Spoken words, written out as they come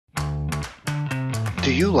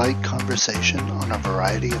Do you like conversation on a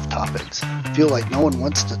variety of topics? Feel like no one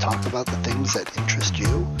wants to talk about the things that interest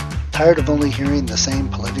you? Tired of only hearing the same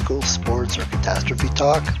political, sports, or catastrophe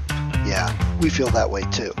talk? Yeah, we feel that way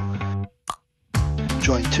too.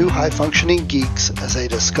 Join two high-functioning geeks as they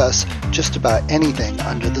discuss just about anything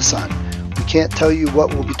under the sun. We can't tell you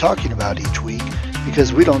what we'll be talking about each week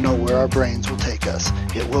because we don't know where our brains will take us.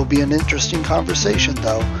 It will be an interesting conversation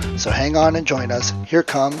though, so hang on and join us. Here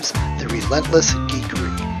comes the Relentless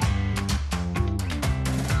Geekery.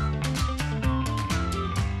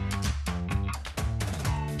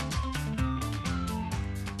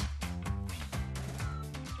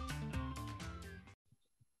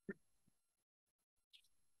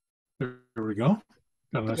 There we go.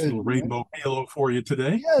 Got a nice little rainbow halo for you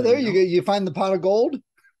today. Yeah, there you go. You find the pot of gold.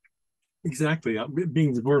 Exactly.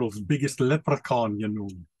 Being the world's biggest leprechaun, you know.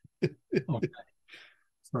 Okay.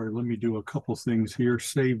 Sorry, let me do a couple things here.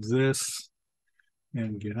 Save this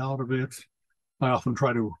and get out of it. I often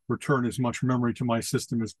try to return as much memory to my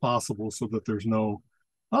system as possible so that there's no,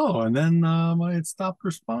 oh, and then it stopped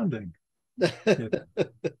responding.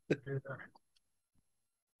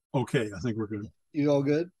 Okay, I think we're good. You all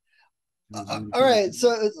good? All right.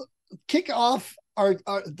 So kick off our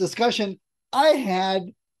discussion. I had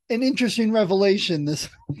an interesting revelation this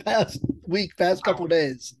past couple of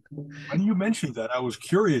days. When you mentioned that, I was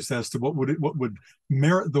curious as to what would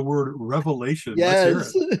merit the word revelation.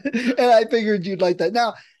 Yes, and I figured you'd like that.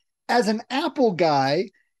 Now, as an Apple guy,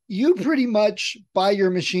 you pretty much buy your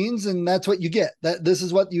machines, and that's what you get. This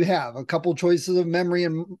is what you have: a couple choices of memory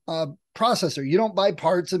and processor. You don't buy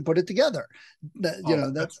parts and put it together.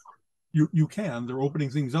 That's. You can. They're opening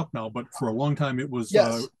things up now, but for a long time it was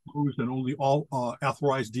yes. Closed and only all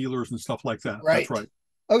authorized dealers and stuff like that. Right. That's right.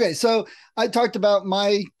 Okay, so I talked about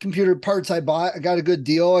my computer parts I bought. I got a good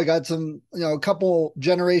deal. I got some, a couple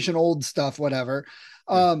generation old stuff, whatever,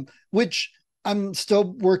 which I'm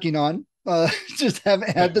still working on. Just haven't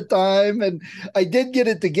had the time, and I did get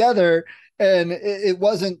it together, and it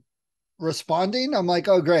wasn't responding. I'm like,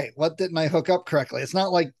 oh great, what didn't I hook up correctly? It's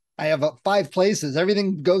not like I have 5 places.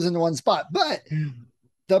 Everything goes into one spot. But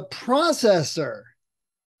the processor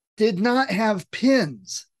did not have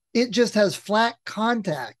pins. It just has flat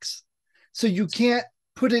contacts. So you can't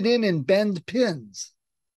put it in and bend pins.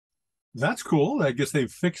 That's cool. I guess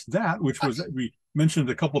they've fixed that, which was, we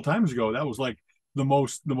mentioned a couple times ago. That was like the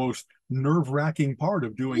most nerve-wracking part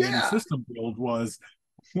of doing any system build was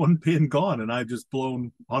one pin gone, and I've just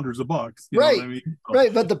blown hundreds of bucks. You right. know what I mean?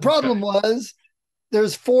 Right. But the problem was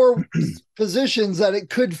there's 4 positions that it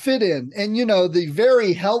could fit in. And, the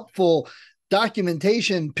very helpful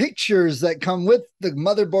documentation pictures that come with the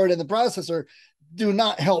motherboard and the processor do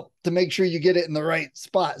not help to make sure you get it in the right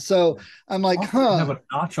spot. So I'm like, They have a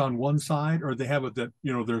notch on one side, or they have it that,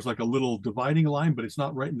 there's like a little dividing line, but it's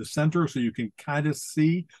not right in the center. So you can kind of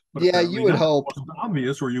see. But yeah, you would hope. It wasn't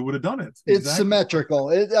obvious, or you would have done it. It's symmetrical.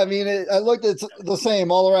 I looked at the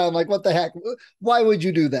same all around. Like, what the heck? Why would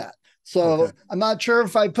you do that? So okay. I'm not sure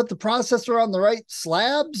if I put the processor on the right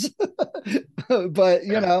slabs, but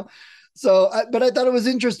but I thought it was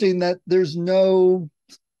interesting that there's no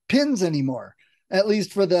pins anymore, at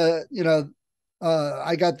least for the,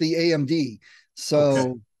 I got the AMD.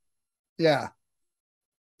 So yeah.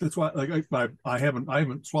 That's why, like, I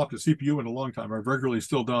haven't swapped a CPU in a long time. I've regularly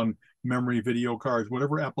still done memory, video cards,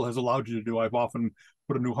 whatever Apple has allowed you to do. I've often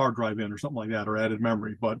put a new hard drive in or something like that, or added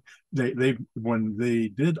memory. But they when they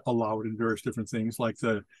did allow it in various different things, like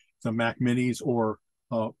the Mac Minis or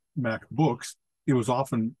Mac Books, it was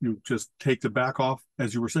often you just take the back off,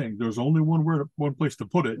 as you were saying. There's only one place to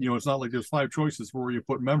put it. It's not like there's 5 choices for where you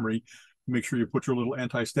put memory. Make sure you put your little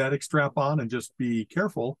anti-static strap on and just be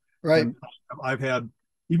careful. Right. And I've had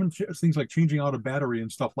even things like changing out a battery and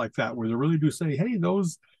stuff like that, where they really do say, hey,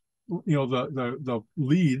 those, the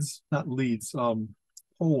leads, not leads,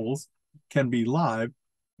 holes can be live.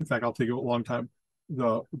 In fact, I'll take a long time.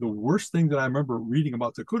 The worst thing that I remember reading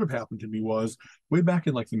about that could have happened to me was way back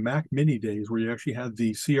in like the Mac Mini days, where you actually had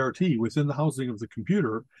the CRT within the housing of the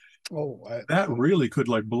computer. That really could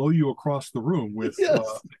like blow you across the room with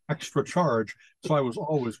extra charge. So I was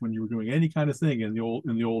always, when you were doing any kind of thing in the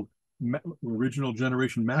old original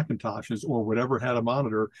generation Macintoshes or whatever had a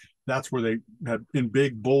monitor, that's where they had in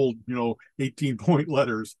big bold 18-point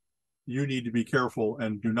letters, you need to be careful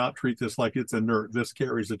and do not treat this like it's inert. This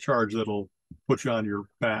carries a charge that'll put you on your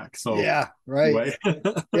back. So yeah, right.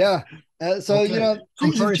 Anyway. Yeah. So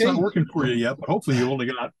I'm sorry it's not working for you yet, but hopefully you only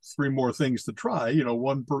got 3 more things to try,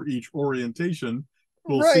 one per each orientation.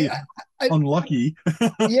 We'll Right. see. Unlucky.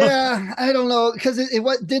 Yeah, I don't know because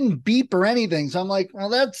it didn't beep or anything. So I'm like, well,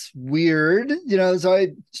 that's weird, So I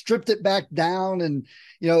stripped it back down, and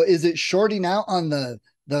is it shorting out on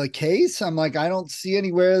the case? I'm like, I don't see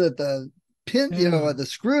anywhere that the pin, Yeah. the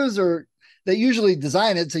screws are. They usually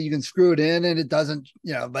design it so you can screw it in, and it doesn't,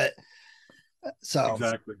 but so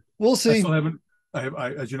Exactly. we'll I see. still haven't.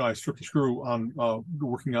 As you know, I stripped the screw on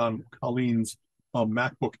working on Colleen's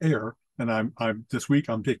MacBook Air, and I'm this week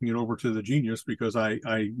I'm taking it over to the Genius because I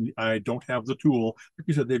don't have the tool. Like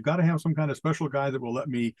you said, they've got to have some kind of special guy that will let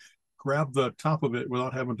me grab the top of it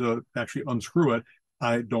without having to actually unscrew it.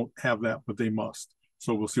 I don't have that, but they must.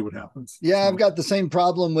 So we'll see what happens. Yeah, I've So, got the same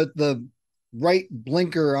problem with the right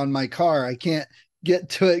blinker on my car. I can't get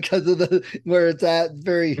to it because of the where it's at.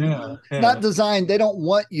 Very yeah, not yeah. designed. They don't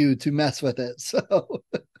want you to mess with it. So,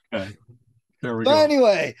 Okay, there we but go.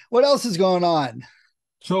 anyway, what else is going on?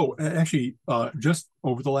 So actually, just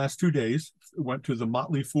over the last 2 days, went to the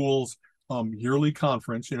Motley Fool's yearly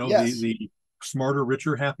conference. You know, the Yes, the Smarter,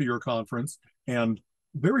 Richer, Happier conference, and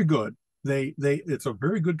very good. They it's a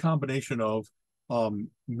very good combination of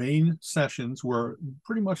main sessions where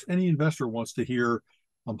pretty much any investor wants to hear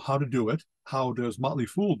how to do it. How does Motley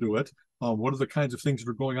Fool do it? What are the kinds of things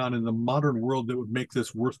that are going on in the modern world that would make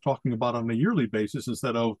this worth talking about on a yearly basis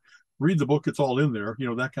instead of read the book, it's all in there,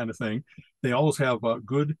 that kind of thing. They always have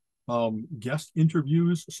good guest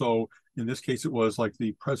interviews. So in this case, it was like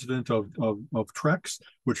the president of Trex,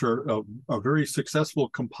 which are a very successful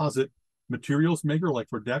composite materials maker, like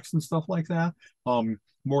for decks and stuff like that.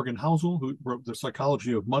 Morgan Housel, who wrote The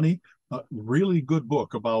Psychology of Money, really good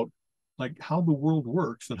book about like how the world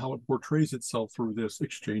works and how it portrays itself through this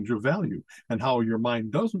exchange of value and how your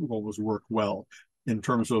mind doesn't always work well in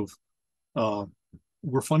terms of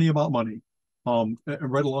we're funny about money. And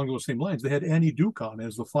right along those same lines, they had Annie Duke on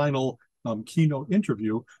as the final keynote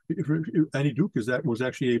interview. Annie Duke was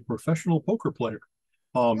actually a professional poker player.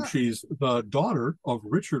 yeah, She's the daughter of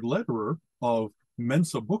Richard Lederer of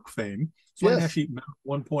Mensa book fame. So I'd yes, actually met at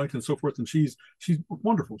one point and so forth, and she's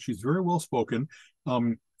wonderful. She's very well spoken.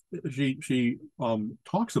 Um, she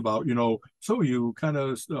talks about, so you kind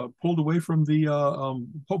of pulled away from the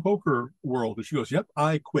poker world, and she goes, "Yep,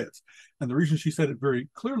 I quit." And the reason she said it very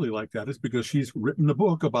clearly like that is because she's written a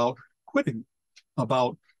book about quitting,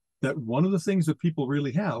 about that one of the things that people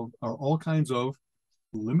really have are all kinds of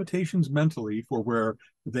limitations mentally for where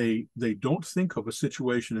they don't think of a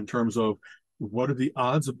situation in terms of what are the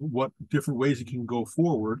odds of what different ways it can go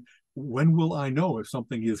forward. When will I know if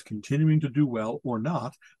something is continuing to do well or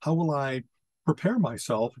not? How will I prepare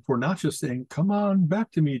myself for not just saying, come on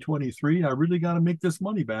back to me, 23, I really got to make this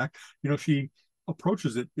money back. She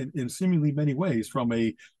approaches it in seemingly many ways from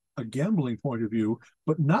a gambling point of view,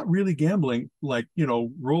 but not really gambling like,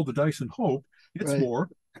 roll the dice and hope. It's right. more,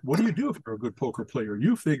 what do you do if you're a good poker player?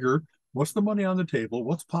 You figure, what's the money on the table?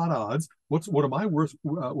 What's pot odds? What am I worth?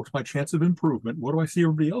 What's my chance of improvement? What do I see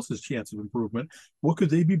everybody else's chance of improvement? What could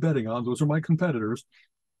they be betting on? Those are my competitors.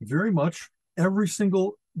 Very much every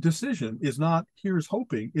single decision is not here's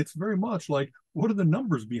hoping. It's very much like what are the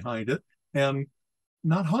numbers behind it and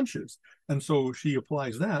not hunches. And so she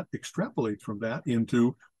applies that, extrapolates from that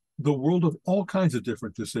into the world of all kinds of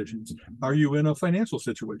different decisions. Are you in a financial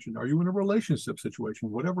situation? Are you in a relationship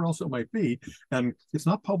situation? Whatever else it might be. And it's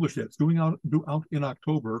not published yet. It's due out in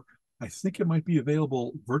October. I think it might be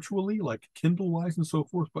available virtually, like Kindle wise and so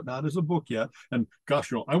forth, but not as a book yet. And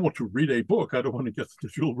gosh, I want to read a book. I don't want to get the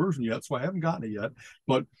digital version yet, so I haven't gotten it yet.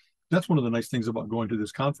 But that's one of the nice things about going to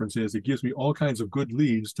this conference is it gives me all kinds of good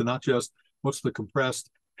leads to not just what's the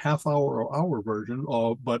compressed half hour or hour version,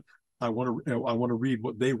 but I want to read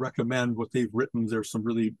what they recommend, what they've written. There's some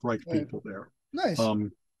really bright Right. people there. Nice.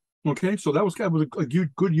 Okay, so that was kind of a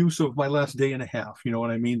good use of my last day and a half. You know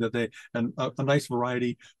what I mean? That they and a nice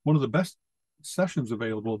variety. One of the best sessions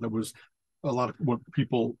available that was a lot of what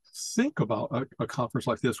people think about a conference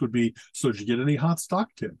like this would be, so did you get any hot stock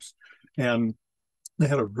tips? And they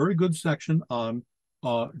had a very good section on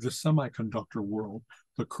the semiconductor world,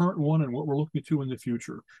 the current one and what we're looking to in the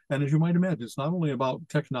future. And as you might imagine, it's not only about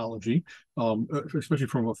technology, especially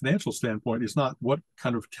from a financial standpoint, it's not what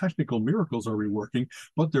kind of technical miracles are we working,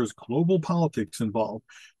 but there's global politics involved.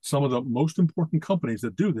 Some of the most important companies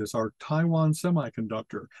that do this are Taiwan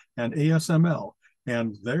Semiconductor and ASML.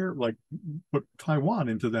 And they're like, put Taiwan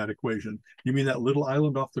into that equation. You mean that little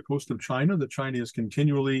island off the coast of China that China is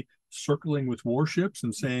continually circling with warships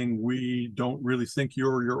and saying, we don't really think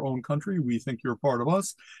you're your own country. We think you're part of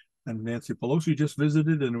us. And Nancy Pelosi just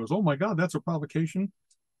visited and it was, oh my God, that's a provocation.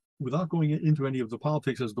 Without going into any of the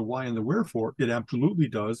politics as the why and the wherefore, it absolutely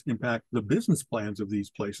does impact the business plans of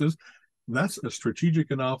these places. that's a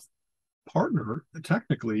strategic enough partner,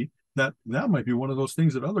 technically, that might be one of those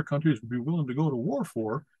things that other countries would be willing to go to war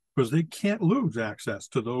for, because they can't lose access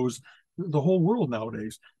to those. The whole world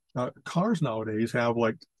nowadays, cars nowadays have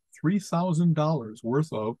like $3,000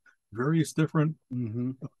 worth of various different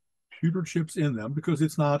computer chips in them, because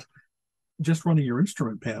it's not just running your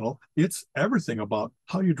instrument panel. It's everything about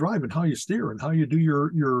how you drive and how you steer and how you do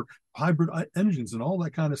your hybrid engines and all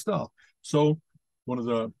that kind of stuff. So one of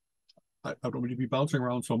the, I don't mean to be bouncing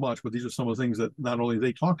around so much, but these are some of the things that not only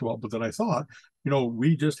they talked about, but that I thought,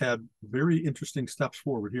 we just had very interesting steps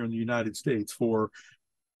forward here in the United States for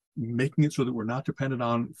making it so that we're not dependent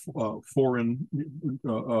on foreign,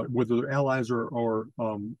 whether they're allies or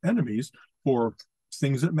enemies, for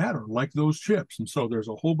things that matter, like those chips. And so there's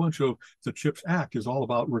a whole bunch of, the CHIPS Act is all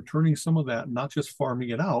about returning some of that, not just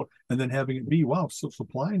farming it out and then having it be, wow, so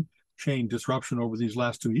supply chain disruption over these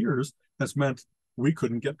last 2 years has meant we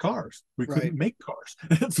couldn't get cars, we couldn't make cars,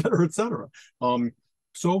 et cetera, et cetera.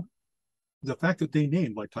 So the fact that they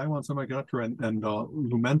named like Taiwan Semiconductor and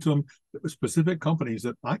Lumentum, specific companies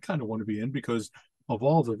that I kind of want to be in, because of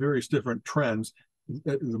all the various different trends.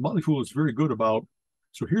 The Motley Fool is very good about,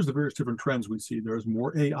 so here's the various different trends we see. There's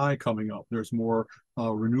more AI coming up. There's more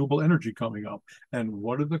renewable energy coming up. And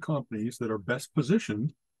what are the companies that are best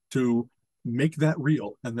positioned to make that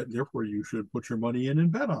real, and that therefore you should put your money in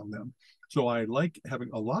and bet on them? So I like having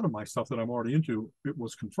a lot of my stuff that I'm already into, it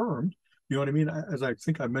was confirmed. You know what I mean? As I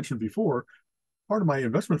think I mentioned before, part of my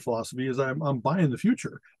investment philosophy is I'm buying the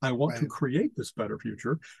future. I want to create this better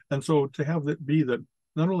future. And so to have that be that,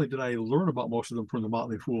 not only did I learn about most of them from the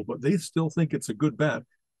Motley Fool, but they still think it's a good bet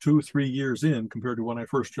 2-3 years in compared to when I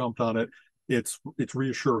first jumped on it. It's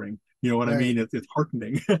reassuring. You know what I mean? It's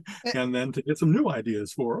heartening. And then to get some new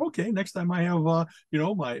ideas for, okay, next time I have, my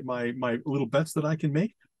little bets that I can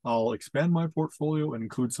make, I'll expand my portfolio and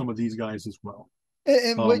include some of these guys as well.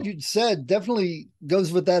 And what you said definitely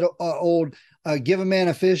goes with that old give a man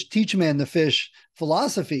a fish, teach a man the fish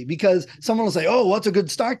philosophy, because someone will say, oh, what's a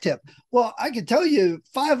good stock tip? Well, I could tell you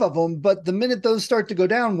 5 of them, but the minute those start to go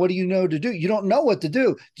down, what do you know to do? You don't know what to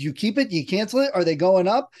do. Do you keep it? Do you cancel it? Are they going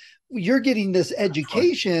up? You're getting this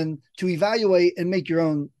education to evaluate and make your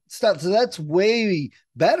own stuff. So that's way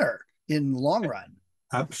better in the long run.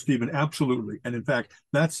 Stephen, absolutely. And in fact,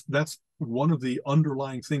 that's one of the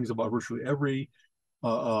underlying things about virtually every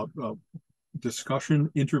discussion,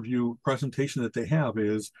 interview, presentation that they have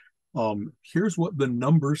is, here's what the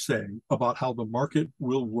numbers say about how the market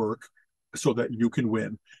will work so that you can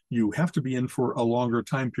win. You have to be in for a longer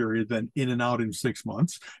time period than in and out in 6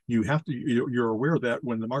 months. You're aware that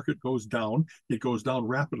when the market goes down, it goes down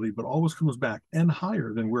rapidly, but always comes back and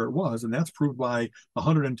higher than where it was. And that's proved by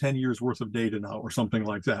 110 years worth of data now, or something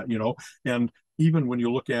like that, And even when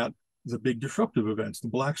you look at the big disruptive events, the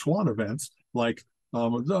black swan events, like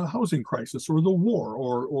the housing crisis or the war,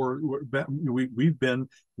 or we've been,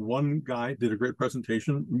 one guy did a great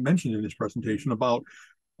presentation, mentioned in his presentation about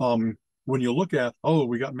when you look at,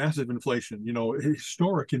 we got massive inflation,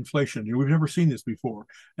 historic inflation, we've never seen this before.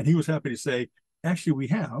 And he was happy to say, actually we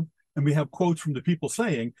have, and we have quotes from the people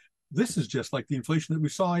saying, this is just like the inflation that we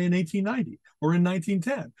saw in 1890 or in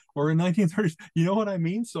 1910 or in 1930s. You know what I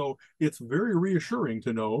mean? So it's very reassuring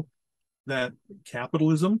to know that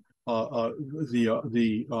capitalism,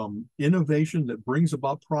 the innovation that brings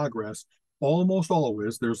about progress, almost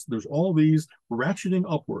always there's all these ratcheting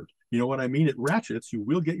upward. You know what I mean? It ratchets. You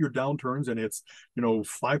will get your downturns, and it's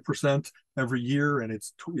 5% every year, and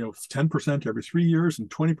it's 10% every 3 years, and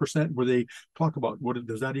 20%, where they talk about what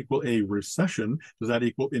does that equal a recession? Does that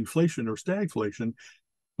equal inflation or stagflation?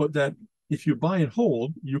 But that if you buy and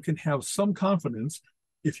hold, you can have some confidence.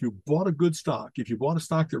 If you bought a good stock, if you bought a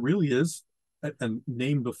stock that really is, and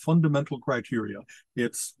name the fundamental criteria,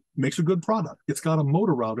 it's makes a good product. It's got a moat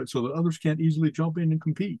around it so that others can't easily jump in and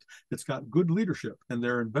compete. It's got good leadership, and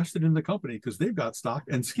they're invested in the company because they've got stock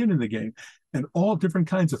and skin in the game, and all different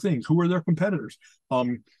kinds of things. Who are their competitors?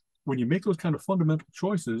 When you make those kind of fundamental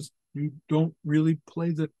choices, you don't really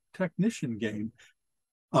play the technician game.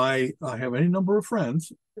 I have any number of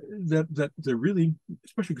friends that they're really,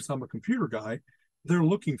 especially because I'm a computer guy, they're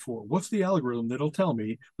looking for what's the algorithm that'll tell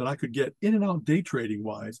me that I could get in and out day trading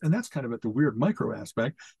wise. And that's kind of at the weird micro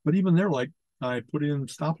aspect. But even they're like, I put in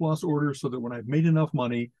stop loss orders so that when I've made enough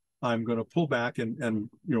money, I'm going to pull back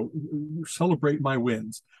and celebrate my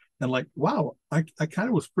wins. And like, wow, I kind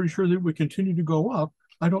of was pretty sure that it would continue to go up.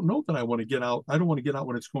 I don't know that I want to get out. I don't want to get out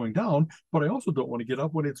when it's going down, but I also don't want to get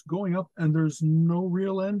up when it's going up and there's no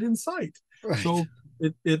real end in sight. Right. So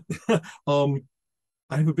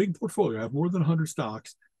I have a big portfolio. I have more than 100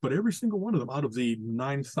 stocks, but every single one of them out of the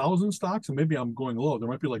 9,000 stocks, and maybe I'm going low, there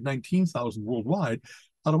might be like 19,000 worldwide.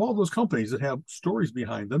 Out of all those companies that have stories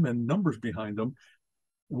behind them and numbers behind them,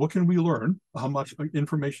 what can we learn? How much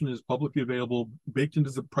information is publicly available, baked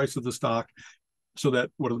into the price of the stock, so that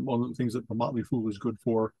one of the things that the Motley Fool is good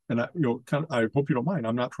for. And I hope you don't mind.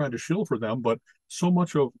 I'm not trying to shill for them, but so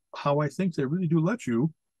much of how I think they really do let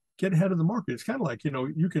you get ahead of the market. It's kind of like,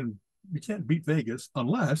 you can't beat Vegas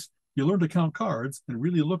unless you learn to count cards and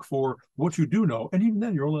really look for what you do know. And even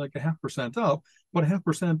then, you're only like a 0.5% up, but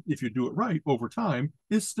 0.5%, if you do it right over time,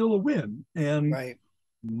 is still a win. And Right.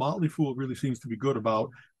 Motley Fool really seems to be good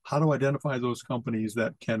about how to identify those companies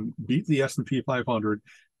that can beat the S&P 500.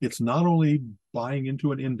 It's not only buying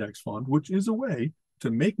into an index fund, which is a way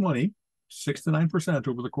to make money, 6 to 9%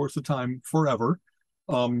 over the course of time forever.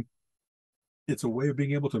 It's a way of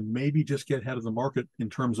being able to maybe just get ahead of the market in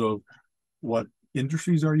terms of what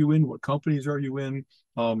industries are you in, what companies are you in.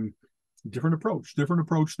 Different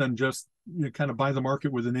approach than just kind of buy the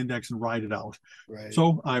market with an index and ride it out. Right.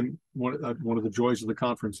 So I'm one of the joys of the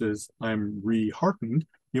conference is I'm re-heartened.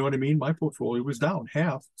 You know what I mean? My portfolio was down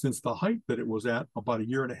half since the height that it was at about a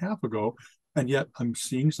year and a half ago. And yet I'm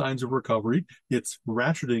seeing signs of recovery. It's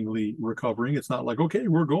ratchetingly recovering. It's not like, okay,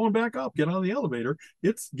 we're going back up, get on the elevator.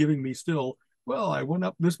 It's giving me still, well, I went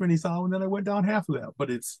up this many thousand, then I went down half of that,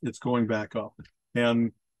 but it's going back up.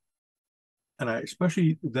 And I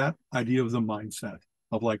especially that idea of the mindset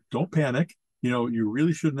of like, don't panic. You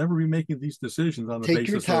really should never be making these decisions on the Take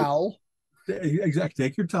basis your towel. Exactly.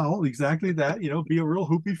 Take your towel. Exactly that. Be a real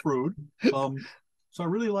hoopy fruit. So I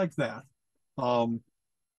really like that.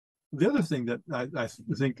 The other thing that I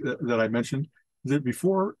think that I mentioned that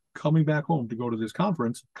before coming back home to go to this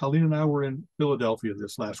conference, Colleen and I were in Philadelphia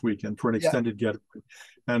this last weekend for an extended getaway.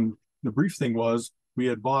 And the brief thing was we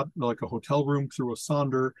had bought like a hotel room through a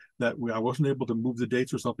Sonder that I wasn't able to move the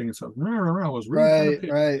dates or something. And so I was really kind of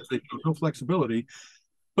pissed because they showed no flexibility.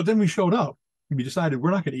 But then we showed up. We decided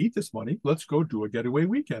we're not going to eat this money. Let's go do a getaway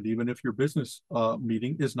weekend, even if your business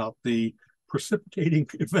meeting is not the precipitating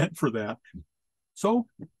event for that. So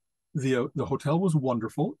the hotel was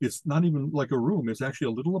wonderful. It's not even like a room. It's actually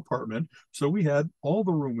a little apartment. So we had all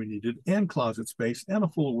the room we needed and closet space and a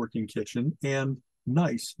full working kitchen and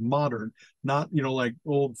nice, modern, not, like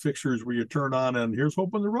old fixtures where you turn on and here's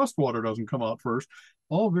hoping the rust water doesn't come out first.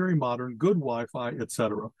 All very modern, good Wi-Fi,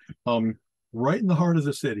 etc. Right in the heart of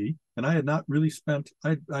the city. And I had not really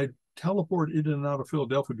I teleported in and out of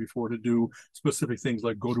Philadelphia before to do specific things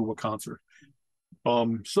like go to a concert.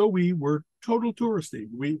 So we were total touristy.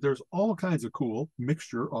 There's all kinds of cool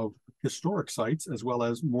mixture of historic sites as well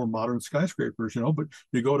as more modern skyscrapers, but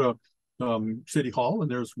you go to City Hall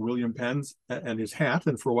and there's William Penn's and his hat.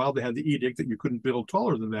 And for a while they had the edict that you couldn't build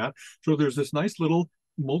taller than that. So there's this nice little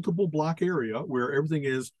multiple block area where everything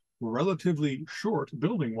is relatively short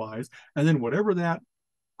building wise. And then whatever that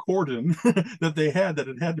cordon that they had, that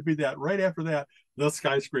it had to be that right after that, the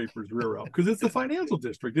skyscrapers rear up because it's the financial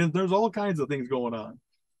district and there's all kinds of things going on.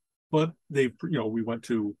 But we went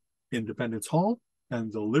to Independence Hall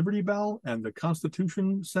and the Liberty Bell and the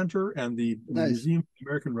Constitution Center and the Museum of the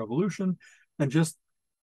American Revolution. And just,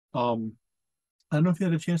 I don't know if you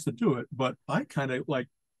had a chance to do it, but I kind of like,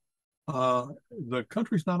 the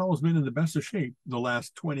country's not always been in the best of shape the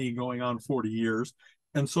last 20 going on 40 years.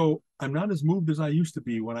 And so I'm not as moved as I used to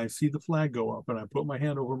be when I see the flag go up and I put my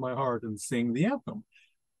hand over my heart and sing the anthem.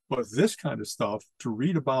 But this kind of stuff, to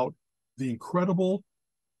read about the incredible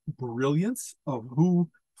brilliance of who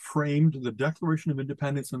framed the Declaration of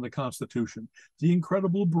Independence and the Constitution, the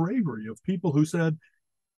incredible bravery of people who said,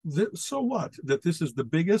 so what, that this is the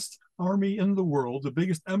biggest army in the world, the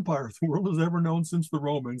biggest empire the world has ever known since the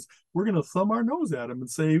Romans. We're going to thumb our nose at them and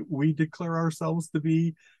say, we declare ourselves to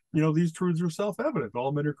be, these truths are self-evident.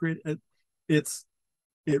 All men are created. It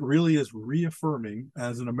really is reaffirming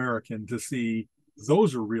as an American to see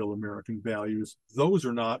those are real American values. Those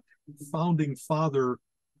are not founding father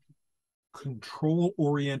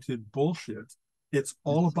control-oriented bullshit. It's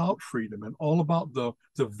all about freedom and all about the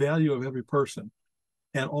value of every person.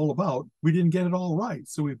 And all about, we didn't get it all right.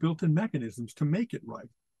 So we built in mechanisms to make it right.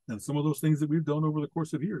 And some of those things that we've done over the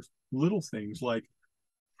course of years, little things like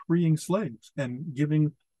freeing slaves and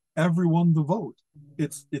giving everyone the vote.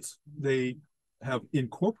 They have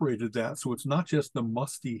incorporated that. So it's not just the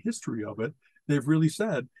musty history of it. They've really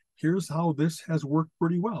said, here's how this has worked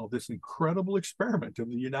pretty well. This incredible experiment of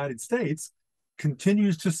the United States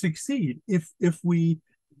continues to succeed if we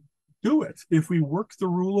do it, if we work the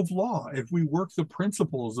rule of law, if we work the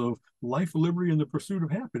principles of life, liberty, and the pursuit of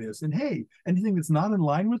happiness. And hey, anything that's not in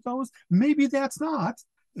line with those, maybe that's not.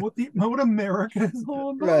 what America is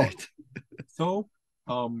all about. Right. So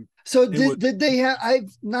So it was, did they have,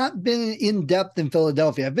 I've not been in depth in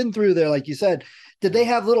Philadelphia. I've been through there, like you said. Did they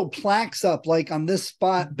have little plaques up like on this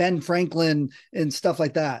spot, Ben Franklin and stuff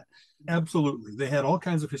like that? absolutely. They had all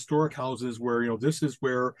kinds of historic houses where, this is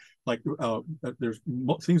where, like, there's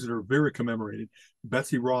things that are very commemorated.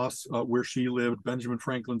 Betsy Ross, where she lived, Benjamin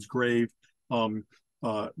Franklin's grave. Um,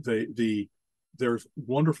 there's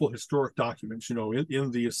wonderful historic documents,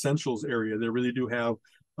 in the essentials area. They really do have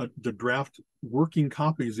the draft working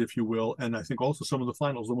copies, if you will, and I think also some of the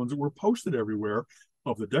finals, the ones that were posted everywhere,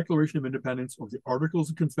 of the Declaration of Independence, of the Articles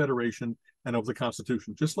of Confederation, and of the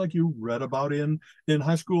Constitution, just like you read about in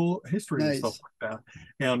high school history and stuff like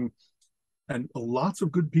that. And lots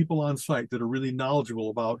of good people on site that are really knowledgeable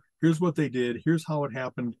about, here's what they did, here's how it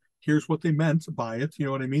happened, here's what they meant by it. You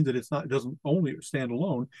know what I mean? That it doesn't only stand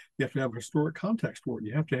alone. You have to have historic context for it.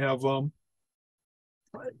 You have to have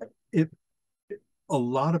a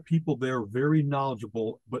lot of people there, very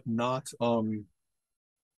knowledgeable, but not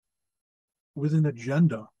with an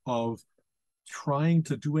agenda of trying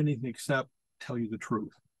to do anything except tell you the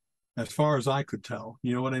truth, as far as I could tell.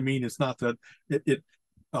 You know what I mean? It's not that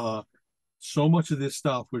so much of this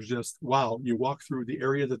stuff was just, wow, you walk through the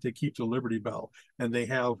area that they keep the Liberty Bell, and they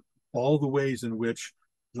have all the ways in which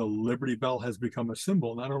the Liberty Bell has become a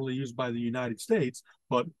symbol, not only used by the United States,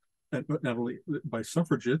 but not only by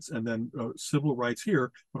suffragettes and then civil rights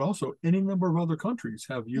here, but also any number of other countries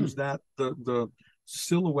have used that, the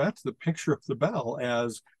silhouette, the picture of the bell,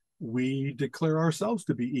 as we declare ourselves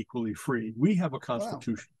to be equally free. We have a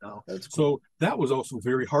constitution now. That's cool. So that was also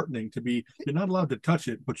very heartening to be, you're not allowed to touch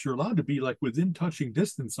it, but you're allowed to be like within touching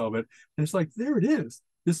distance of it. And it's like, there it is.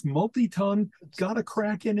 This multi-ton got a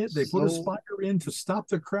crack in it. They put a spider in to stop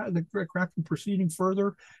the crack from proceeding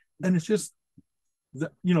further. And it's just,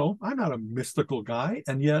 I'm not a mystical guy,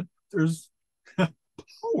 and yet there's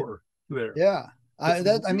power there. Yeah.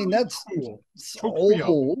 That's cool. So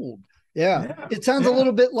old. Yeah. It sounds a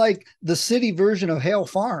little bit like the city version of Hale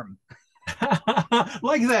Farm.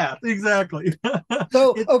 Like that. Exactly.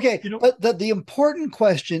 So, okay. But the important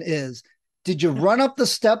question is, did you run up the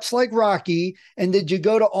steps like Rocky, and did you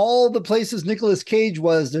go to all the places Nicolas Cage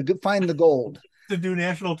was to find the gold? To do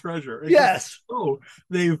National Treasure. Yes. So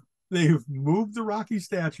they've moved the Rocky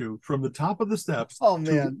statue from the top of the steps. Oh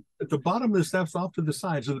man! At the bottom of the steps, off to the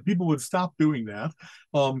side, so that people would stop doing that.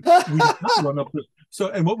 We did not run up the. So,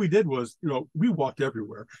 and what we did was, we walked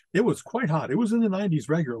everywhere. It was quite hot. It was in the 90s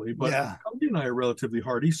regularly, but Cody and I are relatively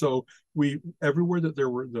hardy. So everywhere that there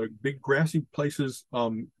were the big grassy places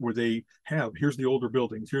where they have, here's the older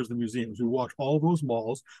buildings, here's the museums. We walked all those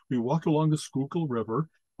malls. We walked along the Schuylkill River.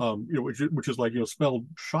 Which is like, spelled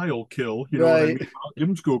Schuylkill, what I mean? Give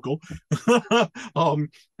them Schuylkill. And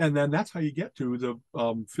then that's how you get to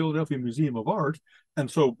the Philadelphia Museum of Art. And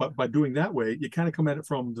so, but by doing that way, you kind of come at it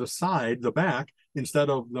from the side, the back, instead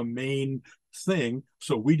of the main thing.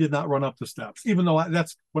 So we did not run up the steps, even though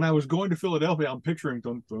that's when I was going to Philadelphia, I'm picturing,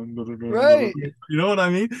 dun, dun, dun, dun, dun, right. You know what I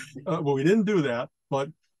mean? Well, we didn't do that, but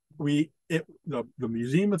the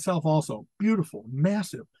museum itself also beautiful,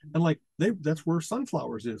 massive, and like that's where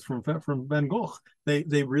Sunflowers is from Van Gogh.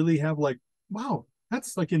 They really have like, wow,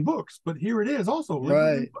 that's like in books, but here it is also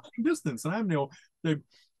right distance. And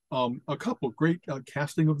I'm a couple great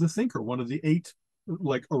casting of The Thinker, one of the 8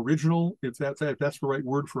 like original, if that's the right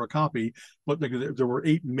word for a copy, but there were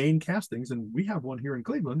 8 main castings, and we have one here in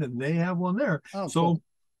Cleveland, and they have one there. So cool.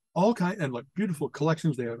 All kind and like beautiful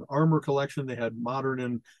collections. They had an armor collection. They had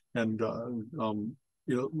modern and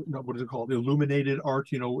what is it called? Illuminated art.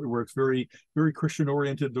 Where it's very, very Christian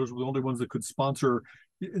oriented. Those were the only ones that could sponsor.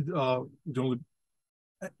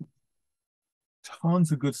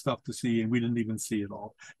 Tons of good stuff to see, and we didn't even see it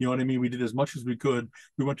all. You know what I mean? We did as much as we could.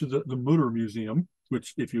 We went to the Mutter Museum,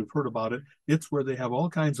 which, if you've heard about it, it's where they have all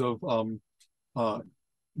kinds of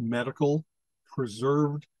medical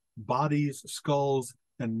preserved bodies, skulls,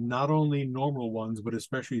 and not only normal ones, but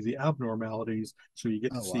especially the abnormalities. So you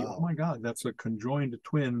get to see, oh my God, that's a conjoined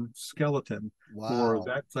twin skeleton. Wow. Or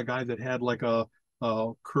that's a guy that had like a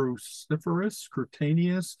cruciferous,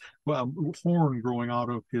 cutaneous horn growing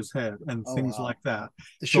out of his head, and things like that.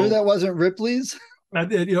 Sure, that wasn't Ripley's?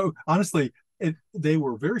 Honestly, they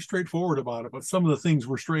were very straightforward about it, but some of the things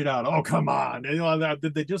were straight out. Oh, come on.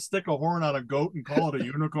 Did they just stick a horn on a goat and call it a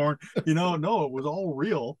unicorn? No, it was all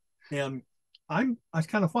real. And it's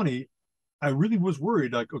kind of funny. I really was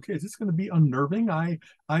worried, like, okay, is this going to be unnerving? I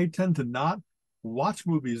tend to not watch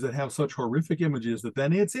movies that have such horrific images that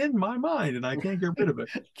then it's in my mind and I can't get rid of it.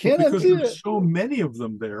 Because there's so many of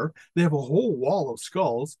them there. They have a whole wall of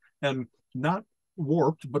skulls, and not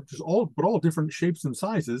warped, but just all different shapes and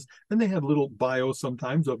sizes. And they had little bios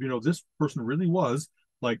sometimes of, this person really was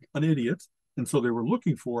like an idiot. And so they were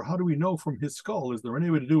looking for, how do we know from his skull? Is there any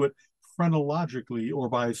way to do it phrenologically or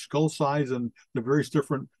by skull size and the various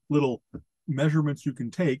different little measurements you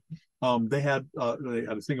can take? They had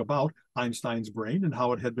a thing about Einstein's brain and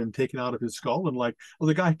how it had been taken out of his skull, and like, well,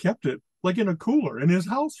 the guy kept it like in a cooler in his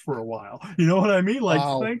house for a while. You know what I mean? Like,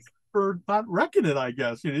 Wow. thanks for not wrecking it, I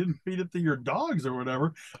guess. You didn't feed it to your dogs or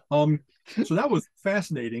whatever. So that was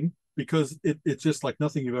fascinating because it's just like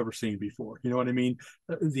nothing you've ever seen before. You know what I mean?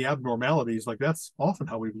 The abnormalities, like that's often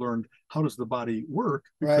how we've learned how does the body work,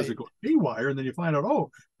 because Right. it goes haywire, and then you find out,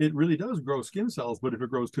 oh, it really does grow skin cells, but if it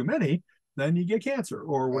grows too many, then you get cancer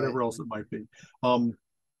or whatever Right. else it might be.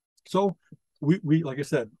 So we like I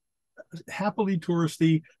said, happily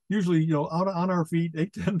touristy, usually, out on our feet,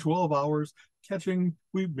 8, 10, 12 hours catching.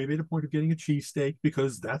 We made a point of getting a cheesesteak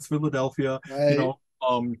because that's Philadelphia, you Right. know.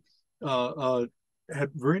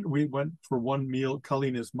 We went for one meal.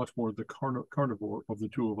 Colleen is much more the carnivore of the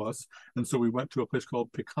two of us, and so we went to a place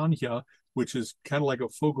called Picanha, which is kind of like a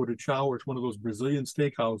fogo de chao. It's one of those Brazilian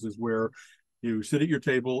steakhouses where you sit at your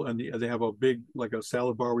table and they have a big, like a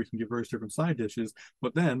salad bar where you can get various different side dishes.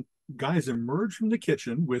 But then guys emerge from the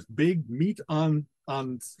kitchen with big meat on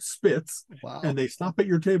spits, Wow. and they stop at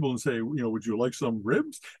your table and say, would you like some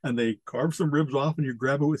ribs? And they carve some ribs off and you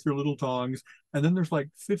grab it with your little tongs. And then there's like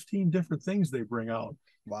 15 different things they bring out.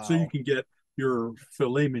 Wow. So you can get your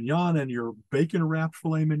filet mignon and your bacon wrapped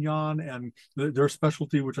filet mignon and their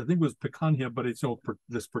specialty, which I think was picanha, but it's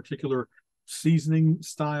this particular seasoning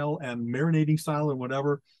style and marinating style and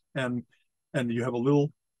whatever. And you have a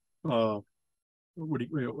little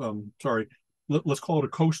let's call it a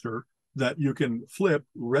coaster that you can flip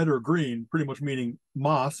red or green, pretty much meaning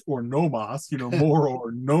moss or no moss, more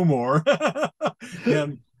or no more.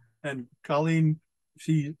 and Colleen,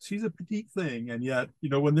 she's a petite thing, and yet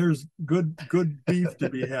when there's good beef to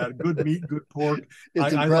be had, good meat, good pork.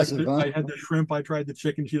 It's impressive, huh? I had the shrimp, I tried the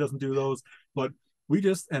chicken. She doesn't do those, but we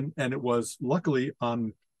just and it was luckily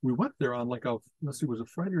we went there on like let's see, was it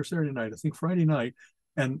Friday or Saturday night? I think Friday night.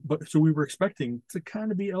 So we were expecting to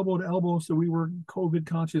kind of be elbow to elbow, so we were COVID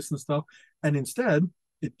conscious and stuff, and instead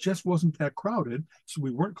it just wasn't that crowded, so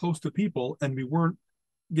we weren't close to people and we weren't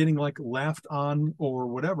getting like laughed on or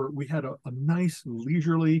whatever. We had a nice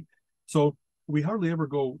leisurely, so we hardly ever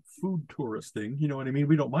go food touristing, you know what I mean?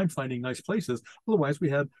 We don't mind finding nice places. Otherwise, we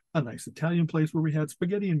had a nice Italian place where we had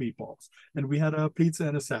spaghetti and meatballs, and we had a pizza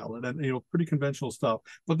and a salad, and pretty conventional stuff.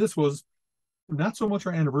 But this was not so much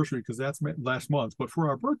our anniversary because that's last month, but for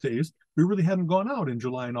our birthdays, we really hadn't gone out in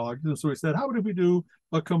July and August. And so we said, how would we do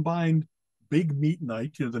a combined big meat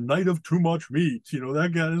night, the night of too much meat,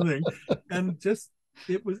 that kind of thing. And just,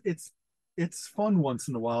 it's fun once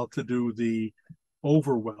in a while to do the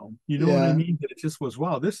overwhelm. You know what I mean? That it just was,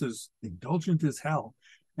 wow, this is indulgent as hell.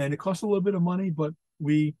 And it cost a little bit of money, but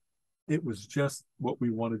it was just what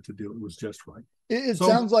we wanted to do. It was just right. It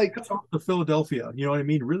sounds like to Philadelphia, you know what I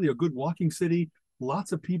mean? Really a good walking city,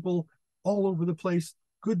 lots of people all over the place,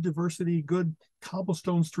 good diversity, good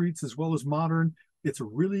cobblestone streets as well as modern. It's a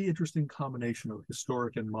really interesting combination of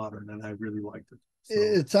historic and modern, and I really liked it. So.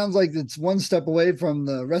 It sounds like it's one step away from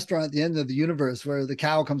the restaurant at the end of the universe where the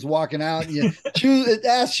cow comes walking out and you choose, it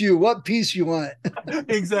asks you what piece you want.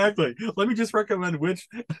 Exactly. Let me just recommend which.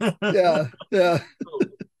 Yeah. So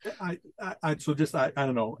I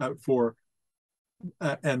don't know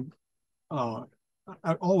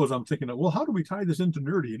I'm thinking of, well, how do we tie this into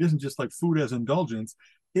nerdy? It isn't just like food as indulgence.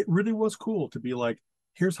 It really was cool to be like,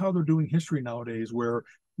 here's how they're doing history nowadays, where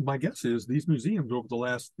my guess is these museums over the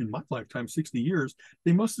last, in my lifetime, 60 years,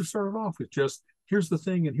 they must have started off with just, here's the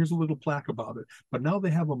thing and here's a little plaque about it. But now they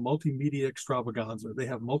have a multimedia extravaganza. They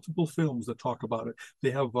have multiple films that talk about it.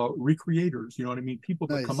 They have recreators, you know what I mean? People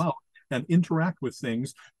that come out and interact with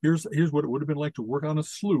things. Here's what it would have been like to work on a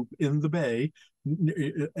sloop in the bay,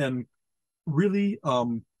 and really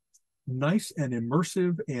nice and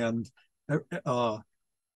immersive. And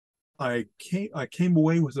I came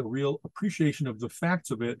away with a real appreciation of the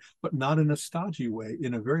facts of it, but not in a stodgy way,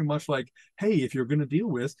 in a very much like, hey, if you're going to deal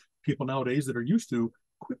with people nowadays that are used to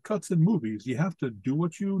quick cuts in movies, you have to do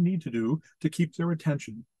what you need to do to keep their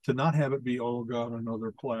attention, to not have it be, oh God,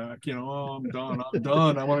 another plaque, oh, I'm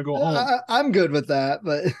done, I want to go home. I'm good with that,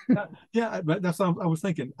 but yeah, that's what I was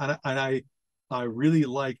thinking. And I really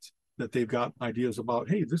liked that they've got ideas about,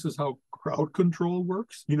 hey, this is how crowd control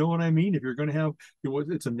works. You know what I mean? If you're going to have,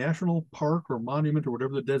 it's a national park or monument or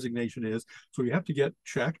whatever the designation is, so you have to get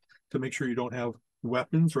checked to make sure you don't have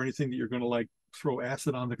weapons or anything that you're going to like throw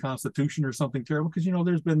acid on the Constitution or something terrible. Because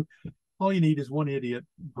there's been all you need is one idiot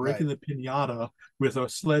breaking the pinata with a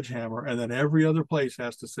sledgehammer, and then every other place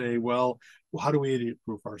has to say, well, how do we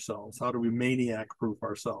idiot-proof ourselves? How do we maniac-proof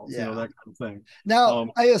ourselves? Yeah. You know, that kind of thing. Now,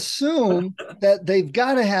 I assume that they've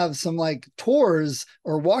got to have some like tours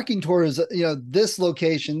or walking tours, you know, this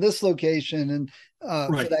location, and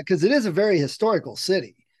for that, because it is a very historical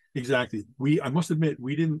city. Exactly. I must admit,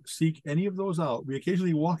 we didn't seek any of those out. We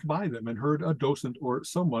occasionally walked by them and heard a docent or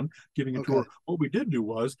someone giving a tour. What we did do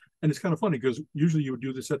was, and it's kind of funny because usually you would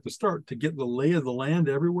do this at the start to get the lay of the land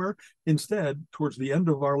everywhere. Instead, towards the end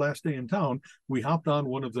of our last day in town, we hopped on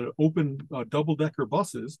one of the open double-decker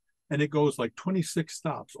buses, and it goes like 26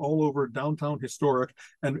 stops all over downtown historic.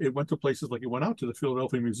 And it went to places like, it went out to the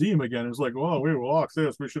Philadelphia Museum again. It's like, oh, we walked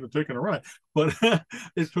this. We should have taken a ride. But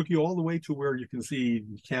it took you all the way to where you can see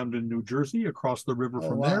Camden, New Jersey, across the river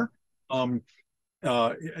from there. And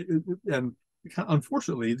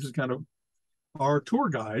unfortunately, this is kind of, our tour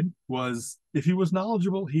guide was, if he was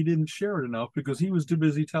knowledgeable, he didn't share it enough because he was too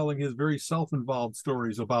busy telling his very self-involved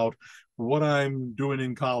stories about what I'm doing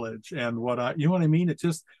in college and what you know what I mean?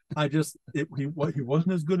 He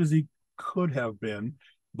wasn't as good as he could have been,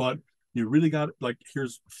 but you really got, like,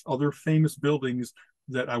 here's other famous buildings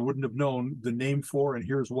that I wouldn't have known the name for, and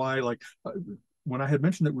here's why. Like, when I had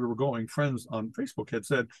mentioned that we were going, friends on Facebook had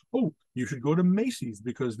said, oh, you should go to Macy's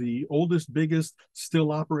because the oldest, biggest,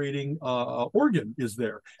 still operating organ is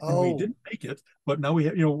there. And we didn't make it, but now we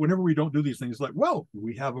have, you know, whenever we don't do these things, like, well,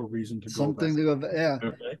 we have a reason to go back. Yeah.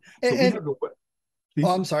 Okay. So we have to go back.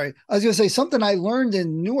 Oh, I'm sorry. I was going to say something I learned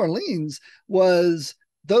in New Orleans was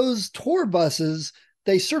those tour buses,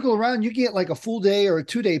 they circle around. You get like a full day or a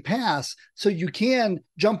 2-day pass. So you can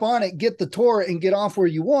jump on it, get the tour and get off where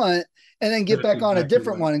you want, and then get back on a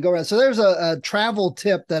different one and go around. So there's a travel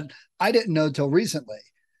tip that I didn't know till recently.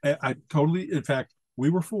 I totally, in fact,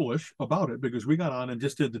 we were foolish about it because we got on and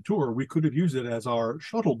just did the tour. We could have used it as our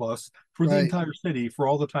shuttle bus for the entire city for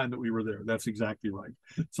all the time that we were there. That's exactly right.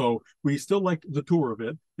 So we still liked the tour of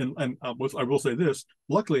it. And I will say this,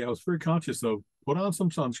 luckily I was very conscious of put on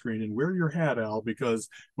some sunscreen and wear your hat, Al, because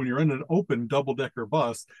when you're in an open double-decker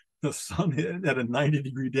bus, the sun at a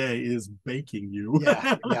 90-degree day is baking you.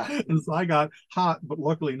 Yeah. And so I got hot, but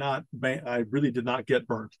luckily not. I really did not get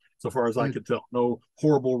burnt, so far as I could tell. No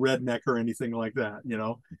horrible redneck or anything like that, you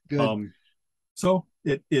know. Good. So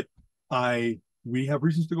we have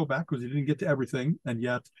reasons to go back because we didn't get to everything, and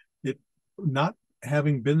yet not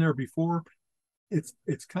having been there before, it's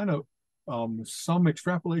kind of some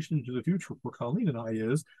extrapolation into the future for Colleen and I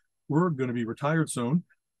is we're going to be retired soon.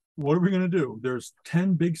 What are we going to do? There's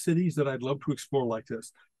 10 big cities that I'd love to explore like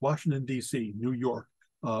this: Washington, D.C., New York,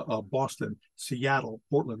 Boston, Seattle,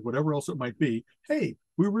 Portland, whatever else it might be. Hey,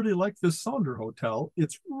 we really like this Sonder hotel.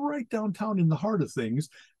 It's right downtown in the heart of things.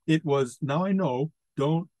 It was, now I know,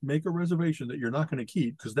 don't make a reservation that you're not going to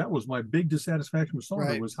keep, because that was my big dissatisfaction with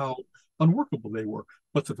Sonder, was how unworkable they were.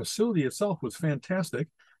 But the facility itself was fantastic.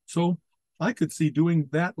 So I could see doing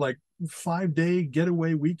that like 5-day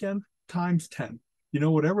getaway weekend times 10. You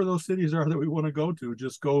know, whatever those cities are that we want to go to,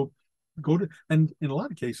 just go to. And in a lot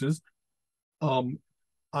of cases,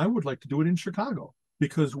 I would like to do it in Chicago,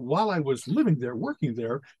 because while I was living there, working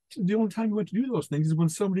there, the only time you went to do those things is when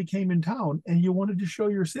somebody came in town and you wanted to show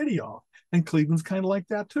your city off. And Cleveland's kind of like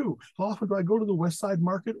that too. How often do I go to the West Side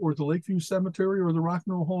Market or the Lakeview Cemetery or the Rock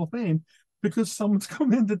and Roll Hall of Fame? Because someone's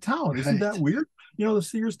come into town. Isn't that weird? You know, the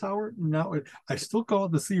Sears Tower, now I still call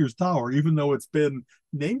it the Sears Tower, even though it's been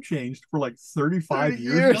name changed for like 35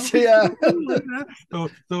 years now. Yeah.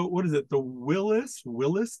 So what is it? The Willis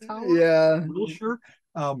Tower? Yeah. Wilshire?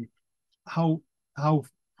 How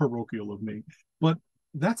parochial of me. But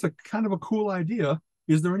that's a kind of a cool idea.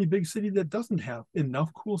 Is there any big city that doesn't have enough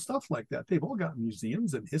cool stuff like that? They've all got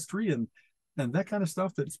museums and history and that kind of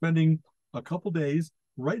stuff, that spending a couple days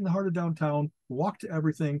right in the heart of downtown, walk to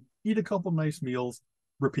everything, eat a couple nice meals,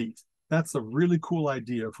 repeat. That's a really cool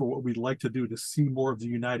idea for what we'd like to do to see more of the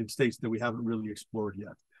United States that we haven't really explored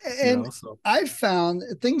yet. And I found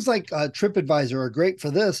things like TripAdvisor are great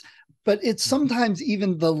for this, but it's sometimes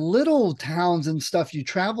even the little towns and stuff you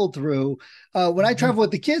travel through. When I travel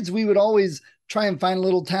with the kids, we would always try and find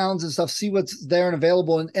little towns and stuff, see what's there and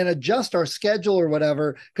available, and adjust our schedule or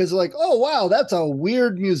whatever. Because like, oh, wow, that's a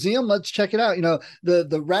weird museum. Let's check it out. You know,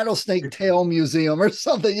 the rattlesnake tail museum or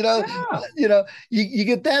something, you know, you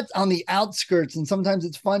get that on the outskirts. And sometimes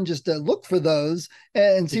it's fun just to look for those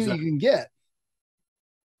and see what you can get.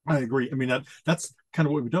 I agree. I mean, that's kind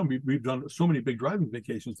of what we've done. We've done so many big driving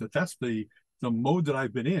vacations that's the mode that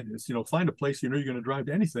I've been in. Is, find a place, you're going to drive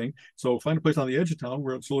to anything. So find a place on the edge of town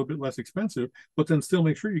where it's a little bit less expensive, but then still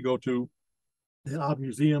make sure you go to the odd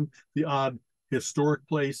museum, the odd historic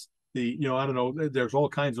place, I don't know, there's all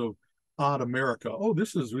kinds of odd America. Oh,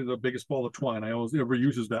 this is the biggest ball of twine. I always never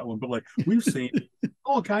uses that one, but like we've seen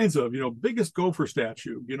all kinds of, biggest gopher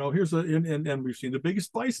statue. Here's and we've seen the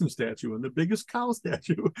biggest bison statue and the biggest cow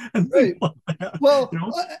statue and things Right. like that. Well,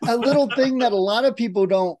 a little thing that a lot of people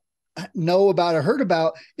don't know about or heard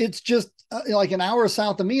about, it's just like an hour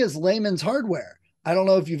south of me is Lehman's Hardware. I don't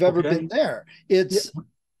know if you've ever been there.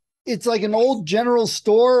 It's like an old general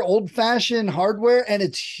store, old fashioned hardware, and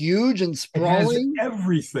it's huge and sprawling. It has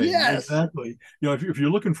everything. Yes. Exactly. If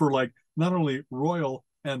you're looking for like not only royal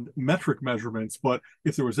and metric measurements, but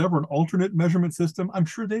if there was ever an alternate measurement system, I'm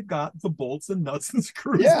sure they've got the bolts and nuts and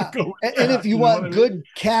screws. Yeah. And if you want good mean?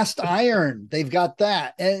 cast iron, they've got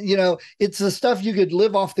that. And, it's the stuff you could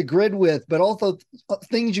live off the grid with, but also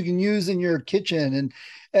things you can use in your kitchen. And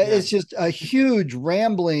it's just a huge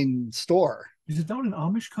rambling store. Is it down in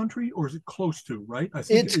Amish country or is it close to, right? I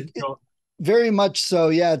think it's very much so.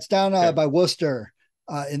 Yeah. It's down by Worcester.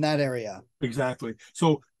 In that area. Exactly.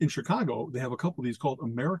 So in Chicago, they have a couple of these called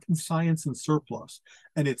American Science and Surplus.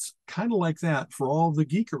 And it's kind of like that for all the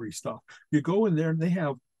geekery stuff. You go in there and they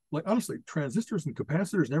have, like, honestly, transistors and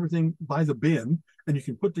capacitors and everything by the bin. And you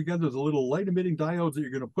can put together the little light emitting diodes that you're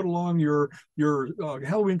going to put along your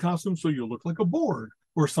Halloween costume so you look like a board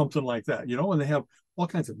or something like that, and they have all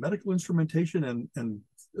kinds of medical instrumentation and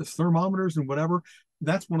thermometers and whatever.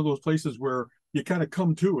 That's one of those places where you kind of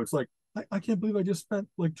come to. It's like, I can't believe I just spent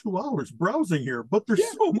like 2 hours browsing here, but there's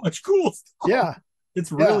so much cool stuff. Yeah.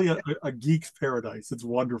 It's really a geek's paradise. It's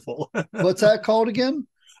wonderful. What's that called again?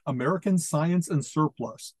 American Science and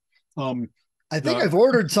Surplus. I think I've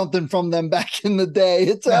ordered something from them back in the day.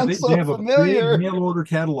 It sounds they have familiar. A big mail order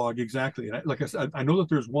catalog, exactly. And like I said, I know that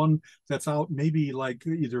there's one that's out maybe like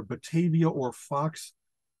either Batavia or Fox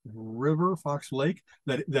Lake.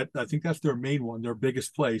 That I think that's their main one, their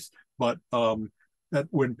biggest place. But that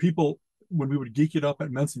when we would geek it up at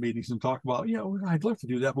Mensa meetings and talk about, I'd love to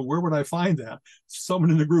do that, but where would I find that? Someone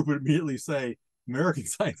in the group would immediately say, American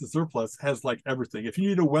Science and Surplus has like everything. If you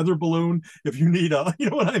need a weather balloon, if you need you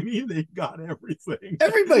know what I mean? They've got everything.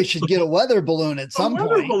 Everybody should get a weather balloon at some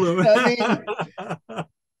point. Balloon.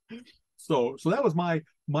 So that was my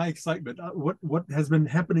excitement. What has been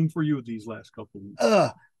happening for you these last couple of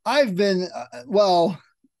weeks? I've been,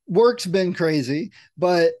 work's been crazy,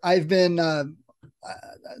 but I've been,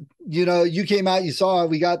 you came out, you saw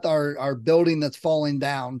we got our building that's falling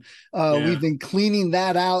down. We've been cleaning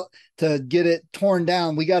that out to get it torn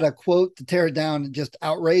down. We got a quote to tear it down, just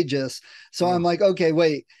outrageous. So I'm like, okay,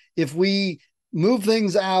 wait, if we move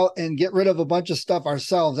things out and get rid of a bunch of stuff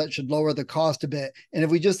ourselves, that should lower the cost a bit. And if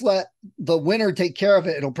we just let the winter take care of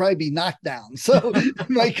it, it'll probably be knocked down. So it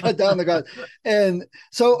might cut down the cost. And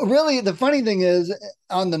so really the funny thing is,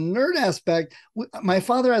 on the nerd aspect, my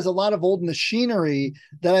father has a lot of old machinery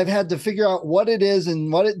that I've had to figure out what it is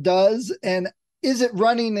and what it does. And is it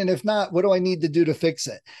running? And if not, what do I need to do to fix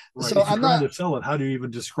it? Right. So I'm not to sell it. How do you even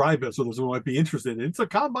describe it? So those who might be interested. It's a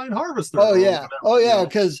combine harvester. Oh yeah.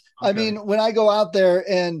 Because I mean, when I go out there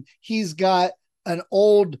and he's got an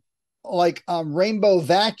old rainbow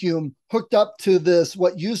vacuum hooked up to this,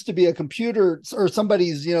 what used to be a computer or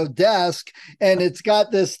somebody's, desk. And it's got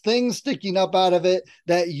this thing sticking up out of it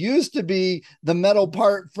that used to be the metal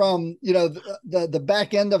part from, the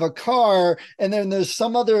back end of a car. And then there's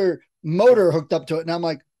some other motor hooked up to it. And I'm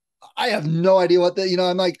like, I have no idea what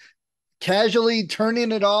I'm like casually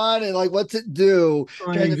turning it on and like, what's it do?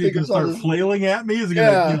 Trying to figure start flailing at me. Is it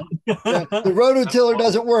the rototiller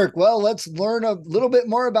doesn't work. Well, let's learn a little bit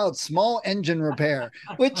more about small engine repair,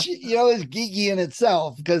 which, is geeky in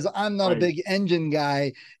itself because I'm not a big engine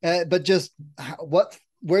guy, but just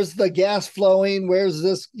where's the gas flowing? Where's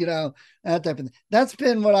this, that type of thing. That's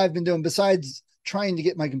been what I've been doing besides trying to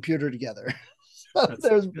get my computer together.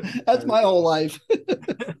 That's my whole life.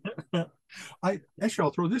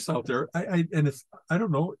 I'll throw this out there. I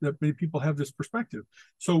don't know that many people have this perspective.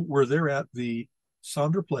 So we're there at the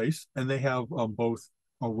Sonder place, and they have both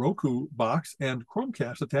a Roku box and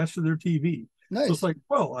Chromecast attached to their TV. Nice. So it's like,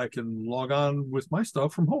 well, I can log on with my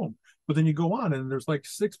stuff from home. But then you go on, and there's like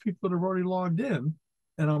 6 people that have already logged in,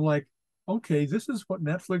 and I'm like, okay, this is what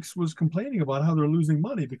Netflix was complaining about, how they're losing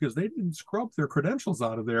money because they didn't scrub their credentials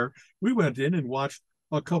out of there. We went in and watched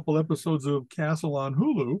a couple episodes of Castle on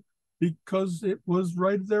Hulu because it was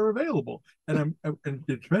right there available. And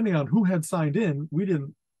depending on who had signed in, we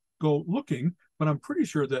didn't go looking, but I'm pretty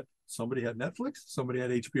sure that somebody had Netflix, somebody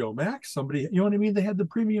had HBO Max, somebody, you know what I mean? They had the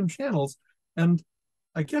premium channels. And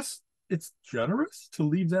I guess it's generous to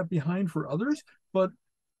leave that behind for others, but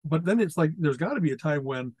but then it's like there's got to be a time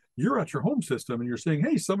when you're at your home system and you're saying,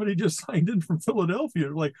 "Hey, somebody just signed in from Philadelphia."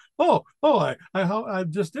 Like, I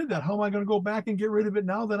just did that. How am I going to go back and get rid of it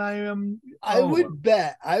now that I am? I would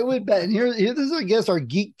bet. And here this is, I guess, our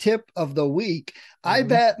geek tip of the week. I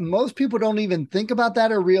bet most people don't even think about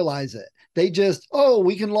that or realize it. They just,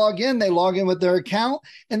 we can log in. They log in with their account,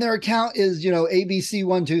 and their account is,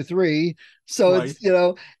 ABC123. So right.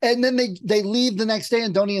 It's, and then they leave the next day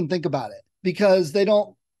and don't even think about it because they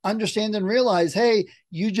don't understand and realize, hey,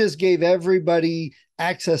 you just gave everybody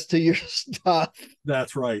access to your stuff.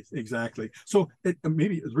 That's right. Exactly. So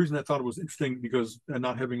maybe the reason I thought it was interesting because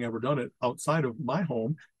not having ever done it outside of my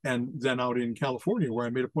home and then out in California where I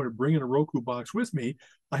made a point of bringing a Roku box with me,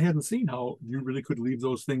 I hadn't seen how you really could leave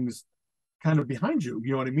those things kind of behind you.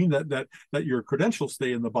 You know what I mean? That your credentials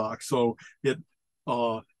stay in the box. So it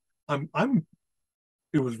was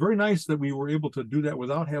very nice that we were able to do that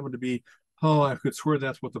without having to be, I could swear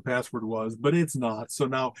that's what the password was, but it's not. So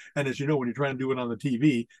now, and as you know, when you try and do it on the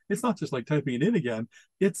TV, it's not just like typing it in again.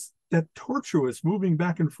 It's that tortuous moving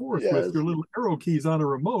back and forth with your little arrow keys on a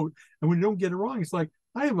remote. And when you don't get it wrong, it's like,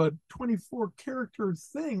 I have a 24 character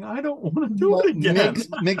thing. I don't want to do it again.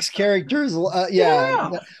 Mixed characters. But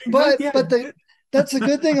that's the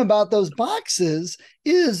good thing about those boxes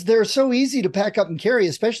is they're so easy to pack up and carry,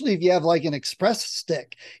 especially if you have like an express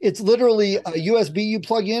stick. It's literally a USB you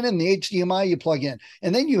plug in and the HDMI you plug in,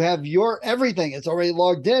 and then you have your everything. It's already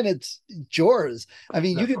logged in. It's yours. I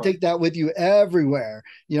mean, you can take that with you everywhere.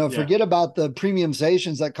 Forget about the premium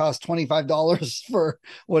stations that cost $25 for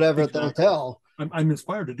whatever at the hotel. I'm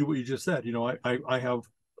inspired to do what you just said. I have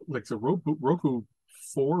like the Roku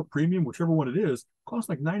 4 premium, whichever one it is, costs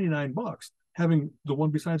like $99. Having the one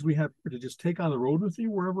besides we have to just take on the road with me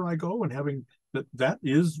wherever I go, and having that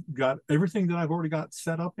is got everything that I've already got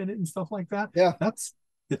set up in it and stuff like that. Yeah,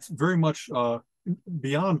 it's very much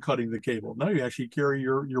beyond cutting the cable. Now you actually carry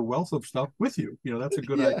your wealth of stuff with you. That's a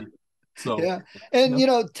good idea. So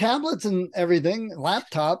and tablets and everything,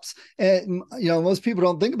 laptops, and most people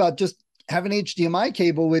don't think about just have an HDMI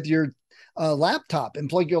cable with your laptop and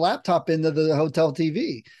plug your laptop into the hotel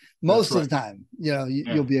TV. Most of the time,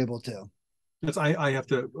 you'll be able to. Yes, I have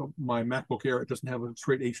to, my MacBook Air, it doesn't have a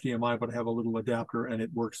straight HDMI, but I have a little adapter and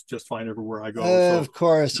it works just fine everywhere I go. Of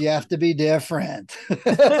course, you have to be different.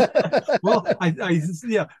 Well,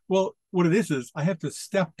 well, what it is I have to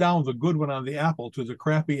step down the good one on the Apple to the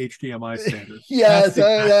crappy HDMI standard. Yes,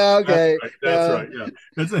 okay. That's right.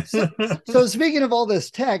 Yeah. So speaking of all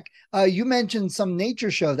this tech, you mentioned some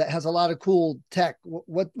nature show that has a lot of cool tech.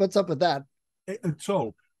 What's up with that?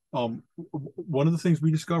 So, one of the things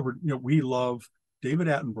we discovered, we love David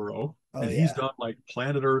Attenborough, and he's done like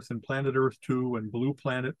Planet Earth and Planet Earth 2 and Blue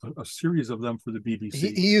Planet, a series of them for the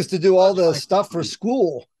BBC. He used to do all the stuff for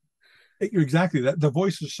school. Exactly. That the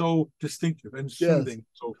voice is so distinctive and soothing and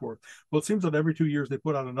so forth. Well, it seems that every 2 years they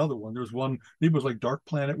put out another one. There's one, it was like Dark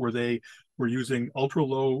Planet, where they were using ultra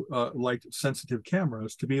low light sensitive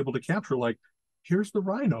cameras to be able to capture like, here's the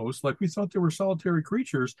rhinos. Like we thought they were solitary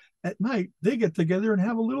creatures. At night, they get together and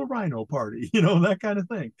have a little rhino party, that kind of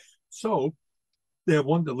thing. So they have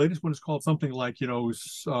one, the latest one is called something like,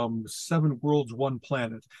 7 Worlds, 1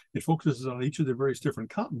 Planet. It focuses on each of the various different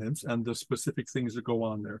continents and the specific things that go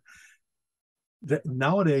on there. That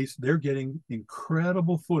nowadays they're getting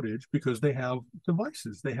incredible footage because they have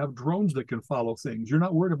devices. They have drones that can follow things. You're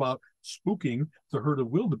not worried about spooking the herd of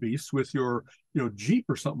wildebeests with your, Jeep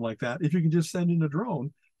or something like that. If you can just send in a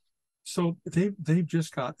drone. So they've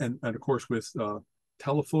just got, and of course with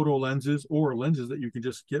telephoto lenses or lenses that you can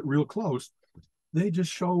just get real close, they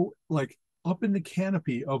just show like up in the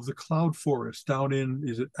canopy of the cloud forest down in,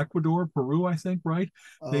 is it Ecuador, Peru, I think, right?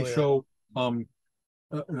 Show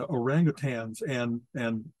orangutans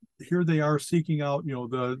and here they are seeking out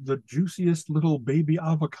the juiciest little baby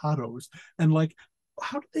avocados, and like,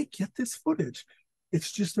 how did they get this footage?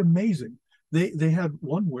 It's just amazing. They had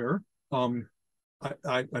one where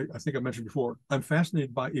I think I mentioned before, I'm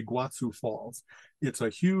fascinated by Iguazu Falls. It's a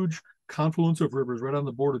huge confluence of rivers right on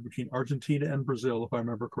the border between Argentina and Brazil, if I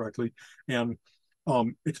remember correctly, and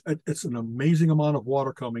it's an amazing amount of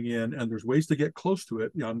water coming in, and there's ways to get close to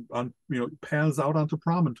it on paths out onto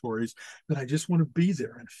promontories. That I just want to be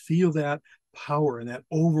there and feel that power and that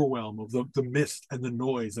overwhelm of the mist and the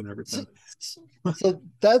noise and everything. So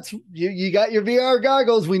that's you got your VR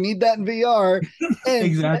goggles. We need that in VR. And,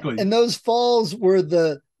 exactly. And those falls were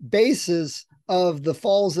the basis of the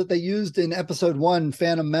falls that they used in Episode 1,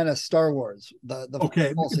 Phantom Menace, Star Wars.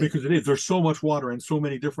 Because it is. There's so much water and so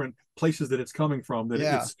many different places that it's coming from that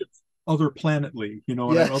it's other planetly,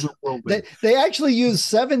 other worldly. They actually used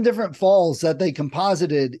 7 different falls that they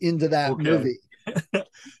composited into that movie.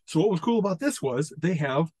 So what was cool about this was they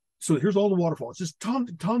have, so here's all the waterfalls, just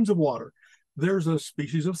tons of water. There's a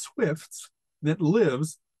species of swifts that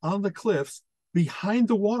lives on the cliffs behind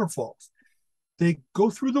the waterfalls. They go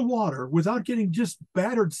through the water without getting just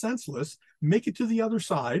battered senseless, make it to the other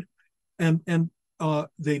side, and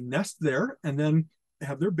they nest there and then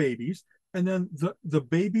have their babies. And then the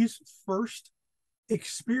baby's first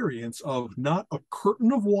experience of not a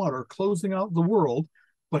curtain of water closing out the world,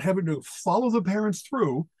 but having to follow the parents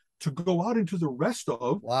through to go out into the rest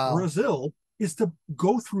of Brazil is to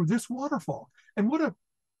go through this waterfall. And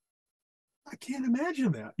I can't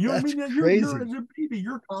imagine that. You know That's what I mean? You're as a baby,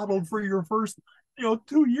 you're coddled for your first,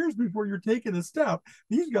 2 years before you're taking a step.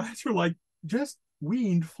 These guys are like just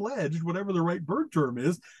weaned, fledged, whatever the right bird term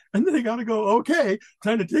is. And then they got to go, okay,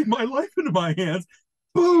 time to take my life into my hands.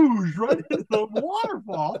 Boosh, right into the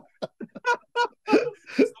waterfall. So,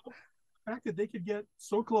 the fact that they could get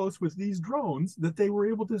so close with these drones that they were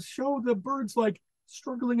able to show the birds like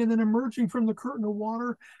struggling and then emerging from the curtain of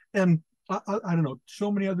water. And I don't know,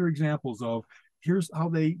 so many other examples of here's how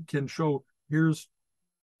they can show, here's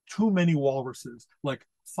too many walruses, like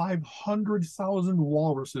 500,000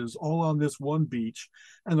 walruses all on this one beach,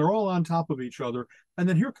 and they're all on top of each other. And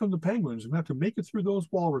then here come the penguins who have to make it through those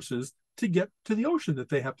walruses to get to the ocean that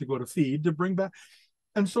they have to go to feed to bring back.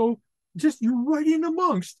 And so just you're right in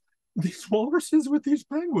amongst these walruses with these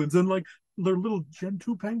penguins, and like they're little Gen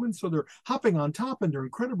 2 penguins, so they're hopping on top and they're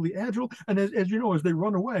incredibly agile. And as you know, as they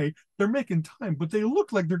run away, they're making time, but they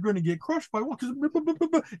look like they're going to get crushed by walkers.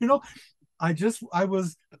 I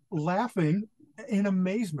was laughing in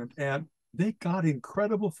amazement at they got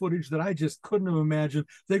incredible footage that I just couldn't have imagined.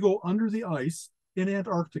 They go under the ice in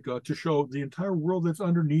Antarctica to show the entire world that's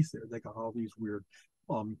underneath there. They got all these weird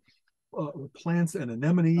plants and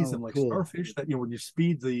anemones and like starfish that, when you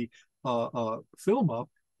speed the film up,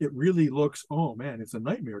 it really looks, oh man, it's a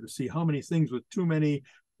nightmare to see how many things with too many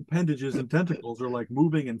appendages and tentacles are like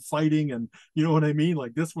moving and fighting. And you know what I mean?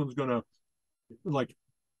 Like this one's gonna, like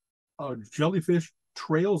a jellyfish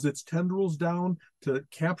trails its tendrils down to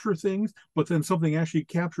capture things, but then something actually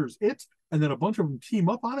captures it, and then a bunch of them team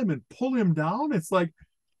up on him and pull him down. It's like,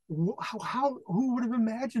 how who would have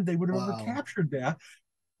imagined they would have ever captured that?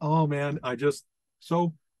 Oh man, again,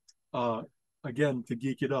 to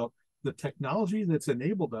geek it up, the technology that's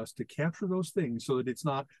enabled us to capture those things so that it's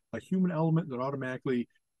not a human element that automatically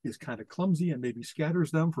is kind of clumsy and maybe scatters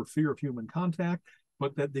them for fear of human contact,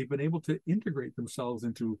 but that they've been able to integrate themselves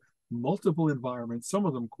into multiple environments, some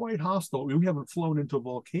of them quite hostile. We haven't flown into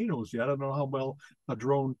volcanoes yet. I don't know how well a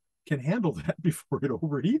drone can handle that before it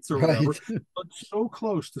overheats or whatever, but so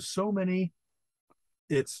close to so many.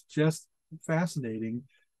 It's just fascinating.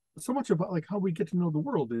 So much about like how we get to know the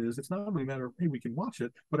world is it's not only a matter of, hey, we can watch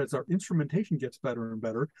it, but as our instrumentation gets better and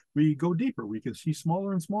better, we go deeper. We can see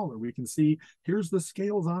smaller and smaller. We can see here's the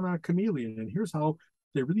scales on a chameleon, and here's how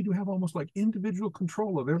they really do have almost like individual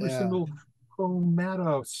control of every single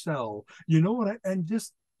chromata cell. You know what?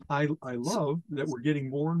 I love that we're getting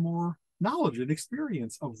more and more knowledge and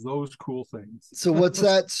experience of those cool things. So what's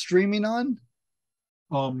that streaming on?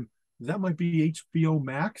 That might be HBO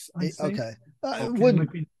Max. I think. Okay.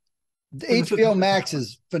 HBO Max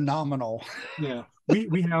is phenomenal. Yeah,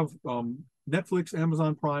 we have Netflix,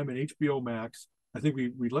 Amazon Prime, and HBO Max. I think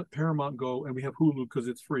we let Paramount go, and we have Hulu because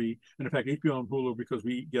it's free. And in fact, HBO and Hulu because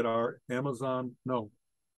we get our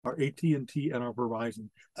AT&T and our Verizon.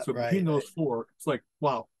 So between those four, it's like,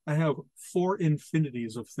 wow, I have 4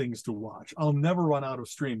 infinities of things to watch. I'll never run out of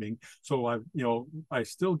streaming. So I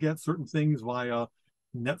still get certain things via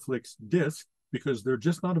Netflix disc because they're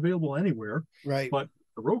just not available anywhere. Right. But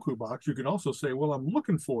the Roku box, you can also say, well, I'm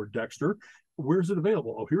looking for Dexter. Where's it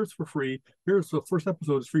available? Oh, here's for free. Here's the first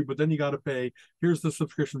episode is free, but then you got to pay. Here's the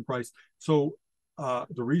subscription price. So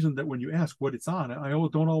the reason that when you ask what it's on, I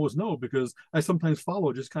don't always know because I sometimes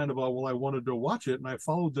follow just kind of I wanted to watch it and I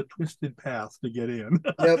followed the twisted path to get in.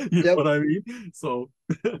 You know what I mean? So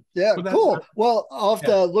yeah, cool. Well, I'll have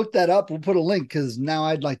to look that up. We'll put a link because now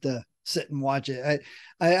I'd like to sit and watch it.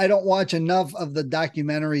 I don't watch enough of the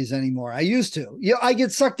documentaries anymore. I used to. I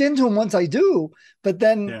get sucked into them once I do, but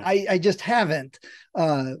then I just haven't.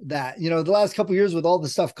 The last couple of years with all the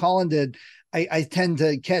stuff Colin did, I tend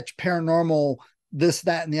to catch paranormal, this,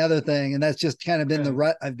 that, and the other thing, and that's just kind of been the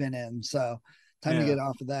rut I've been in. So time to get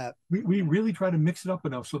off of that. We really try to mix it up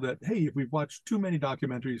enough so that, hey, if we've watched too many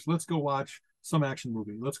documentaries, let's go watch some action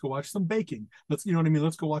movie. Let's go watch some baking. Let's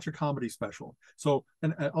go watch a comedy special. So,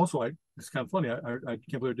 and also it's kind of funny. I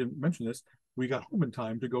can't believe I didn't mention this. We got home in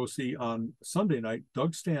time to go see on Sunday night,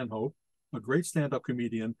 Doug Stanhope, a great stand-up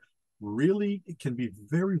comedian, really, it can be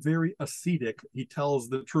very, very ascetic. He tells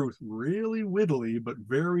the truth really wittily, but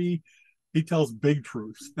he tells big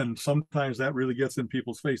truths. And sometimes that really gets in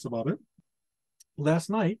people's face about it. Last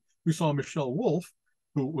night, we saw Michelle Wolf,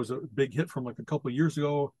 who was a big hit from like a couple of years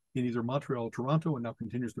ago in either Montreal or Toronto, and now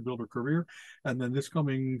continues to build her career. And then this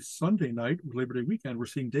coming Sunday night, Labor Day weekend, we're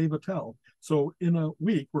seeing Dave Attell. So in a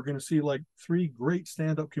week, we're going to see like 3 great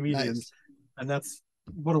stand-up comedians. Nice. And that's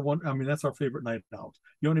that's our favorite night out.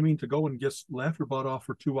 You know what I mean? To go and just laugh your butt off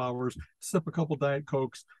for 2 hours, sip a couple Diet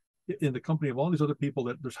Cokes in the company of all these other people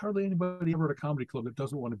that there's hardly anybody ever at a comedy club that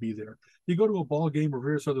doesn't want to be there. You go to a ball game or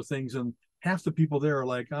various other things, and half the people there are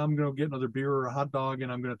like, I'm going to get another beer or a hot dog,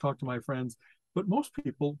 and I'm going to talk to my friends. But most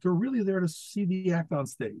people, they're really there to see the act on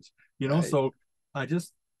stage, you know? Right. So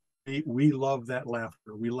we love that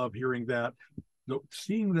laughter. We love hearing that,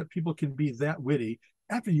 seeing that people can be that witty.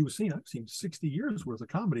 After I've seen 60 years worth of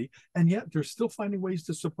comedy, and yet they're still finding ways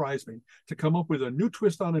to surprise me, to come up with a new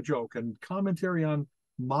twist on a joke and commentary on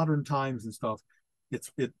modern times and stuff.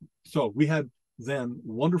 So we had then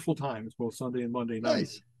wonderful times both Sunday and Monday night.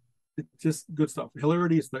 Nice. It's just good stuff.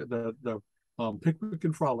 Hilarity is the Pickwick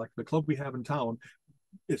and Frolic, the club we have in town.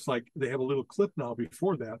 It's like they have a little clip now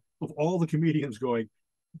before that of all the comedians going,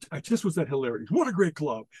 I just was at Hilarity. What a great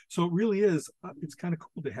club. So it really is, it's kind of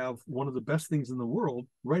cool to have one of the best things in the world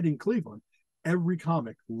right in Cleveland. Every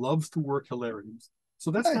comic loves to work Hilarities. So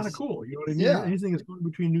that's nice. Kind of cool. You know what I mean? Yeah. Anything that's going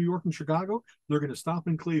between New York and Chicago, they're going to stop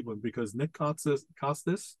in Cleveland because Nick Costas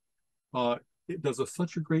it does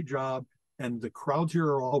such a great job. And the crowds here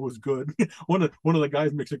are always good. One of the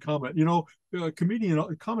guys makes a comment,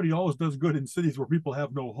 comedy always does good in cities where people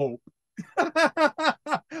have no hope.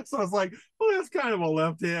 So it's like, well, that's kind of a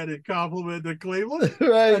left-handed compliment to Cleveland.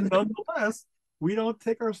 Right. And nonetheless, we don't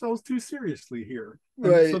take ourselves too seriously here.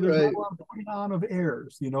 Right. So there's right. not a lot of going on of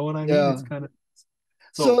airs. You know what I mean? Yeah. It's kind of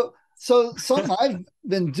so something I've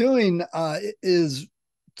been doing is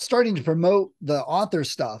starting to promote the author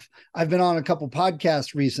stuff. I've been on a couple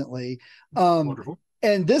podcasts recently. Wonderful.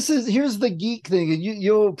 And here's the geek thing, and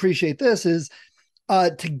you'll appreciate this, is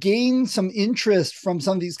to gain some interest from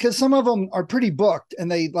some of these, because some of them are pretty booked and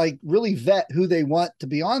they like really vet who they want to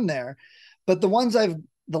be on there. But the ones the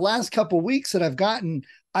last couple of weeks that I've gotten,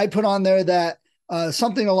 I put on there that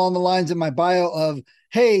something along the lines in my bio of,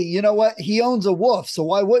 hey, you know what? He owns a wolf, so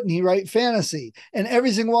why wouldn't he write fantasy? And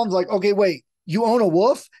every single one's like, okay, wait, you own a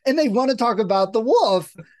wolf? And they want to talk about the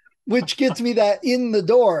wolf, which gets me that in the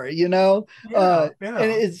door, you know? Yeah.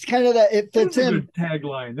 And it's kind of that it fits in. Good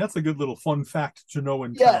tagline. That's a good little fun fact to know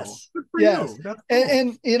and yes. tell. Good for yes. you. That's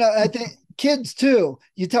cool. And I think kids too,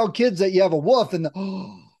 you tell kids that you have a wolf and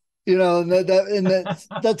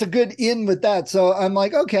that's a good in with that. So I'm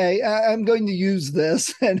like, okay, I'm going to use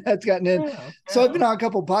this, and that's gotten in. Yeah. So I've been on a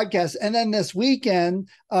couple of podcasts, and then this weekend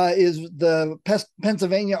is the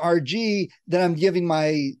Pennsylvania RG that I'm giving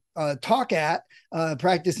my talk at,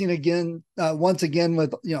 practicing again, once again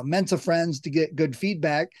with Mensa friends to get good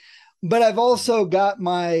feedback. But I've also got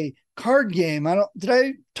my card game. I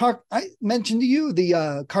mentioned to you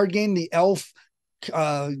the card game, the Elf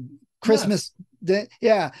Christmas. Yes.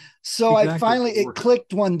 Yeah. So exactly. It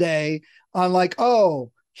clicked one day on like,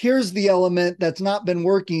 oh, here's the element that's not been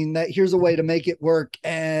working, that here's a way to make it work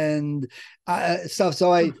and stuff.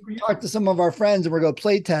 So I talked to some of our friends and we're going to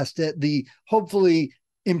play test it, the hopefully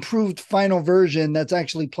improved final version that's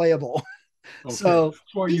actually playable. Okay. So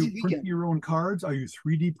are you printing your own cards? Are you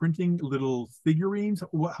 3D printing little figurines?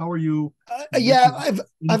 How are you?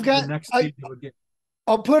 I've got,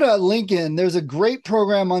 I'll put a link in. There's a great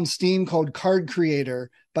program on Steam called Card Creator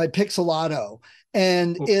by Pixelato.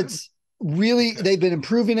 And it's really, they've been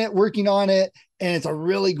improving it, working on it. And it's a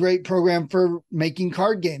really great program for making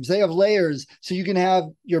card games. They have layers, so you can have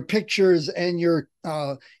your pictures and your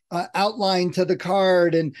outline to the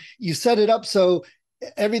card, and you set it up so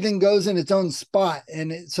everything goes in its own spot,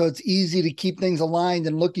 and so it's easy to keep things aligned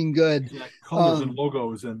and looking good. Like colors and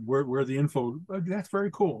logos and where the info. That's very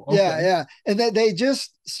cool. Okay. Yeah. And they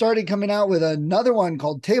just started coming out with another one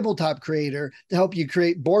called Tabletop Creator to help you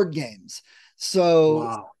create board games. So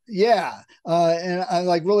wow. Yeah, and I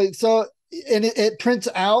like really so. And it prints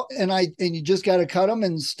out, and you just got to cut them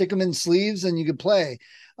and stick them in sleeves, and you can play.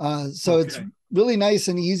 So it's really nice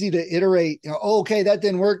and easy to iterate. Okay, that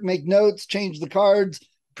didn't work. Make notes, change the cards,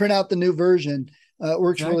 print out the new version. It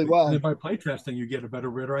works really well. And by play testing, you get a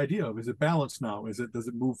better idea of, is it balanced now? Does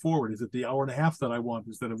it move forward? Is it the hour and a half that I want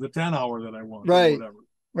instead of the 10 hour that I want? Right. Or whatever.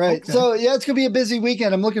 Right. Okay. So yeah, it's gonna be a busy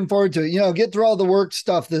weekend. I'm looking forward to it. Get through all the work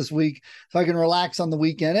stuff this week so I can relax on the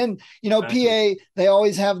weekend. And Exactly. PA, they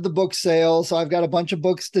always have the book sale. So I've got a bunch of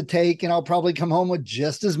books to take and I'll probably come home with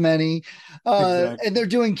just as many. And Exactly. they're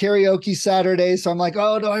doing karaoke Saturday. So I'm like,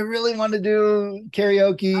 oh, do I really want to do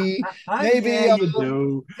karaoke? Yeah, Maybe you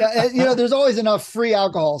do. yeah, there's always enough free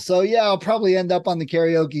alcohol. So yeah, I'll probably end up on the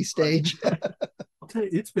karaoke Right. stage. I'll tell you,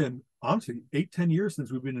 it's been honestly 8, 10 years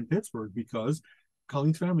since we've been in Pittsburgh because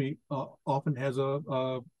Colleen's family often has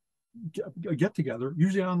a get together,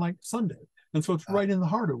 usually on like Sunday, and so it's right in the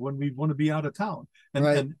heart of when we want to be out of town. And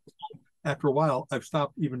Right. and after a while, I've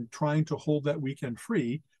stopped even trying to hold that weekend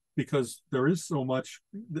free because there is so much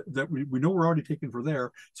that we know we're already taken for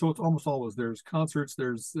there. So it's almost always there's concerts,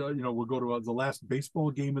 there's we'll go to the last baseball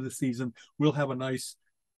game of the season. We'll have a nice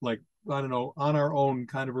like I don't know on our own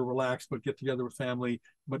kind of a relaxed but get together with family,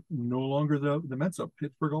 but no longer the Mensa.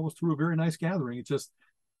 Pittsburgh always threw a very nice gathering. It's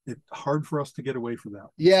hard for us to get away from that. So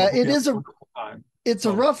Yeah, I hope it you have is a wonderful time. it's a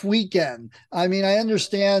So rough weekend. I mean, I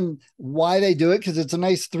understand why they do it because it's a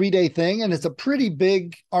nice 3-day thing and it's a pretty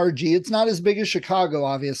big RG. It's not as big as Chicago,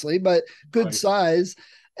 obviously, but good right. size.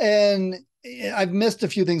 And I've missed a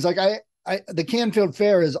few things. Like the Canfield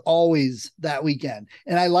Fair is always that weekend,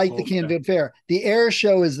 and I like the Okay. Canfield Fair. The air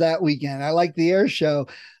show is that weekend. I like the air show. And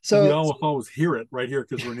we So almost always hear it right here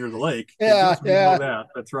because we're near the lake. So yeah, just so you know yeah. that.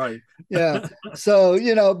 That's right. Yeah. So,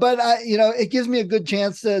 but it gives me a good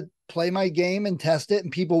chance to play my game and test it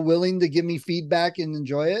and people willing to give me feedback and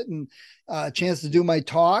enjoy it and a chance to do my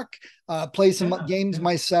talk, play some Yeah, games yeah.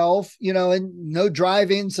 myself, and no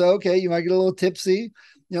driving. So, okay, you might get a little tipsy.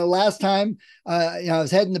 Last time, I was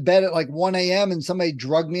heading to bed at like 1 a.m. and somebody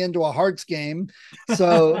drugged me into a Hearts game.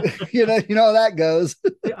 So, you know how that goes.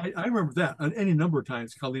 Yeah, I remember that. And any number of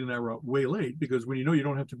times, Colleen and I were up way late because when you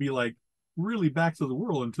don't have to be like really back to the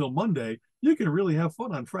world until Monday, you can really have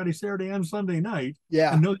fun on Friday, Saturday, and Sunday night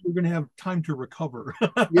Yeah. and know that you're going to have time to recover. You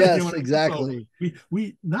know Yes, what I mean? So exactly.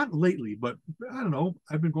 we not lately, but I don't know.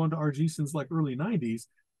 I've been going to RG since like early 90s.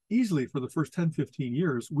 Easily for the first 10, 15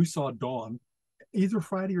 years, we saw dawn either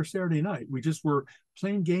Friday or Saturday night. We just were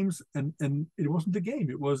playing games and it wasn't a game.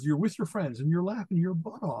 It was you're with your friends and you're laughing your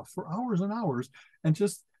butt off for hours and hours and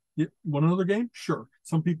just want another game? Sure.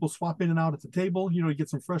 Some people swap in and out at the table, you get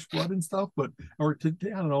some fresh blood and stuff, but or I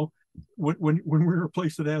don't know. When we're a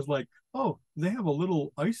place that has like, oh, they have a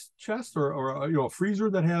little ice chest or a freezer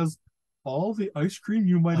that has all the ice cream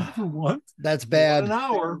you might ever want. That's One bad. an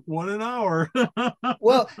hour, one an hour.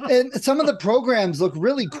 Well, and some of the programs look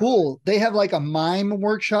really cool. They have like a mime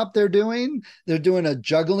workshop they're doing. They're doing a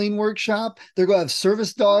juggling workshop. They're going to have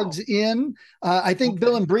service dogs Oh, in. I think Bill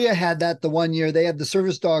okay. and Bria had that the one year. They had the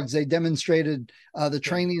service dogs. They demonstrated the Okay.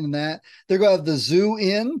 training in that. They're going to have the zoo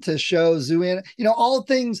in to show zoo in. All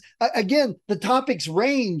things. Again, the topics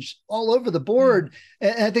range all over the Yeah. board.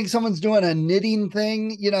 And I think someone's doing a knitting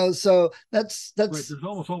thing. So that's Right. that's There's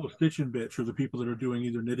almost all the stitch and bitch for the people that are doing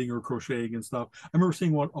either knitting or crocheting and stuff. I remember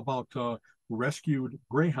seeing one about rescued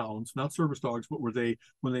greyhounds, not service dogs, but where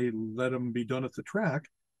when they let them be done at the track,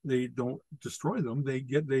 they don't destroy them. They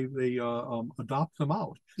adopt them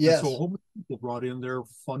out. And so a yes, whole bunch of people brought in their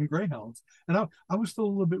fun greyhounds. And I was still a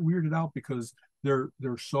little bit weirded out because they're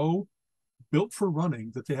so built for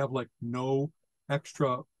running that they have like no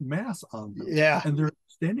extra mass on them. yeah, And they're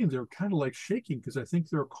standing there kind of like shaking because I think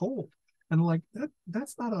they're cold. And like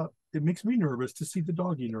that's not it makes me nervous to see the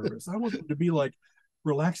doggy nervous. I want them to be like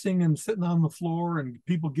relaxing and sitting on the floor and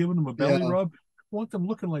people giving them a belly yeah. rub. I want them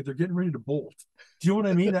looking like they're getting ready to bolt. Do you know what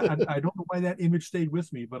I mean? I don't know why that image stayed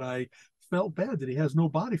with me, but I felt bad that he has no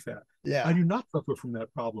body fat. I Yeah. do not suffer from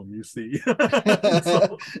that problem, you see. and and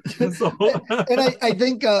so, and so I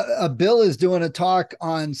think Bill is doing a talk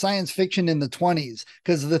on science fiction in the 20s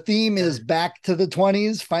because the theme is okay. back to the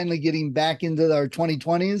 20s, finally getting back into our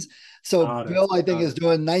 2020s. So Got it. Bill, I think, Got is it.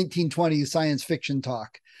 doing 1920s science fiction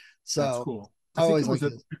talk. That's So cool. I I think always it was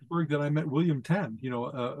like at this. Pittsburgh that I met William Tenn.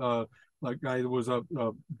 Like I was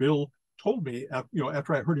Bill told me,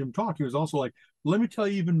 after I heard him talk, he was also like, let me tell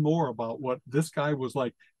you even more about what this guy was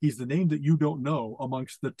like. He's the name that you don't know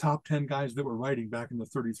amongst the top 10 guys that were writing back in the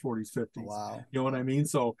 30s, 40s, 50s. Wow. You know what I mean?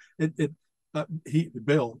 So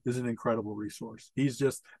Bill is an incredible resource. And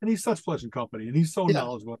he's such pleasant company and he's so Yeah.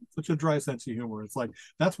 knowledgeable, such a dry sense of humor. It's like,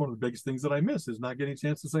 that's one of the biggest things that I miss is not getting a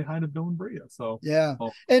chance to say hi to Bill and Bria. So, Yeah. oh,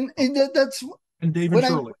 oh. And that's And Dave and when I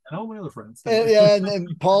Shirley and all my other friends. Anyway. yeah,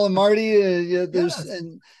 and Paul and Marty, yeah, there's Yes,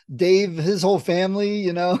 and Dave, his whole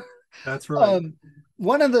family. that's right. Um,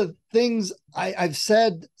 one of the things I've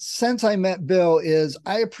said since I met Bill is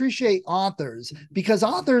I appreciate authors because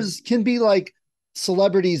authors can be like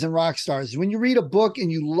celebrities and rock stars. When you read a book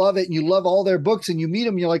and you love it and you love all their books and you meet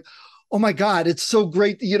them, you're like, oh my God, it's so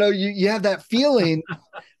great. You have that feeling,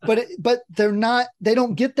 but they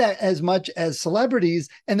don't get that as much as celebrities,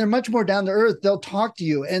 and they're much more down to earth. They'll talk to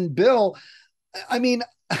you. And Bill, I mean,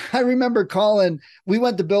 I remember we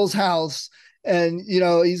went to Bill's house, and,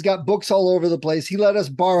 he's got books all over the place. He let us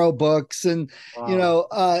borrow books, and, Wow.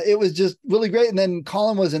 it was just really great. And then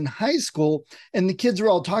Colin was in high school, and the kids were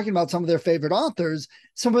all talking about some of their favorite authors.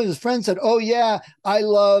 Some of his friends said, oh yeah, I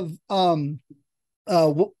love,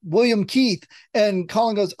 William Keith. And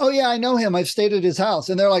Colin goes, oh yeah, I know him. I've stayed at his house.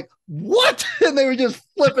 And they're like, what? And they were just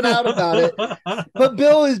flipping out about it. But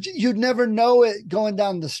Bill you'd never know it going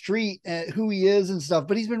down the street who he is and stuff,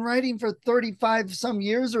 but he's been writing for 35 some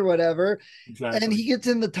years or whatever. Exactly. And he gets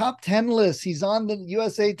in the top 10 lists. He's on the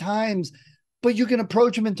USA Times, but you can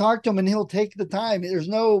approach him and talk to him and he'll take the time. There's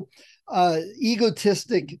no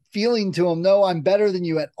egotistic feeling to him. No, I'm better than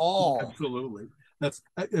you at all. Absolutely. That's,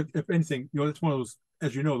 if anything, it's one of those,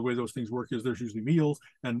 as you know, the way those things work is there's usually meals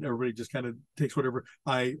and everybody just kind of takes whatever.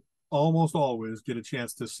 I almost always get a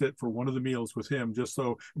chance to sit for one of the meals with him, just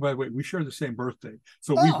so, by the way, we share the same birthday.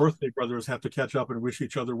 So we birthday brothers have to catch up and wish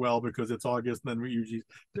each other well because it's August, and then we usually,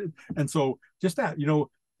 and so just that,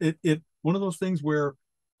 it one of those things where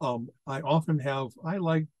I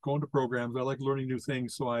like going to programs. I like learning new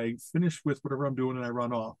things. So I finish with whatever I'm doing and I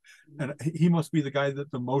run off. And he must be the guy that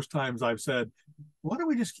the most times I've said, why don't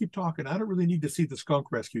we just keep talking? I don't really need to see the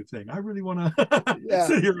skunk rescue thing. I really want to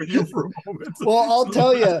sit here with you for a moment. Well, I'll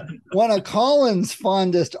tell you, one of Colin's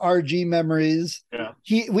fondest RG memories,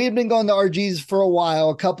 we had been going to RGs for a while,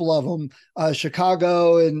 a couple of them,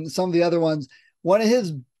 Chicago and some of the other ones. One of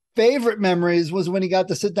his favorite memories was when he got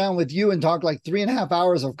to sit down with you and talk like 3.5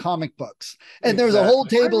 hours of comic books. And there's a whole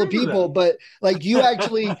table of people, but like you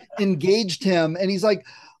actually engaged him, and he's like,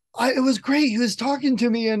 it was great. He was talking to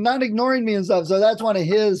me and not ignoring me and stuff. So that's one of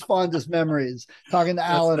his fondest memories, talking to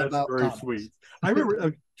Alan that's about very comics. Sweet. I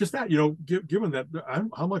remember just that, given that,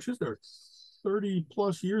 how much is there? 30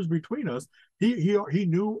 plus years between us. He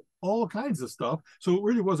knew all kinds of stuff. So it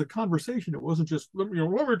really was a conversation. It wasn't just, let me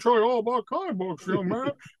tell you all about comic books, young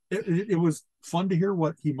man. It was fun to hear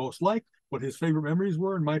what he most liked, what his favorite memories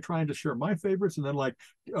were, and my trying to share my favorites, and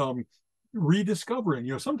then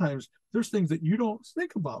rediscovering, sometimes there's things that you don't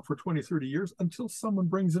think about for 20, 30 years until someone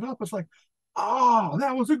brings it up. It's like, oh,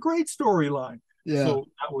 that was a great storyline. Yeah. So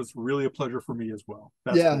that was really a pleasure for me as well.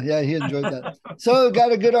 Cool. Yeah, he enjoyed that. So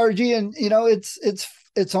got a good RG, and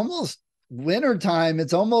it's almost winter time.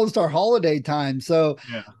 It's almost our holiday time. So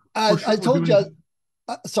I told you,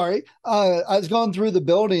 sorry, I was going through the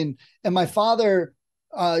building, and my father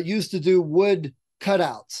used to do wood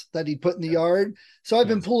cutouts that he put in the yard. So I've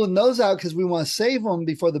been pulling those out because we want to save them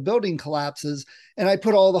before the building collapses. And I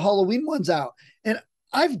put all the Halloween ones out, and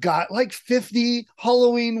I've got like 50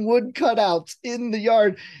 Halloween wood cutouts in the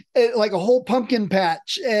yard, like a whole pumpkin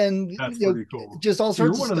patch, and that's pretty cool. Just all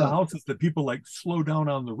sorts of stuff. You're one of the houses that people like slow down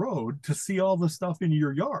on the road to see all the stuff in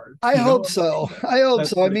your yard. I hope so. I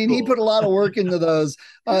mean, cool. He put a lot of work into those.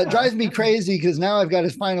 It drives me crazy because now I've got to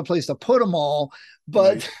find a place to put them all,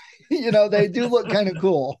 but they do look kind of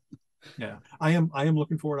cool. Yeah, I am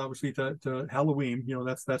looking forward, obviously, to Halloween.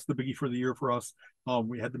 That's the biggie for the year for us.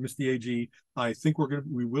 We had to miss the AG. I think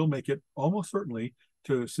we will make it almost certainly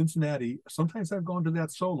to Cincinnati. Sometimes I've gone to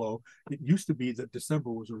that solo. It used to be that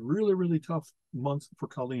December was a really, really tough month for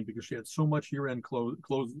Colleen because she had so much year-end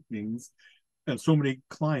closings and so many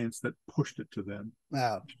clients that pushed it to them.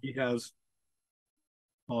 Wow. She has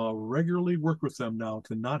regularly work with them now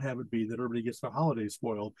to not have it be that everybody gets their holidays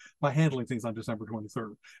spoiled by handling things on December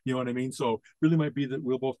 23rd. You know what I mean? So really might be that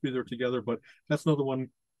we'll both be there together, but that's another one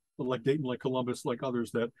like Dayton, like Columbus, like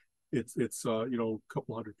others, that it's a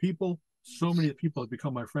couple hundred people. So many people have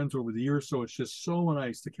become my friends over the years. So it's just so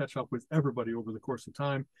nice to catch up with everybody over the course of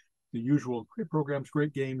time. The usual great programs,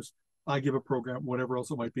 great games. I give a program, whatever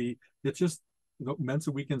else it might be. It's just,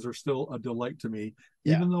 Mensa weekends are still a delight to me,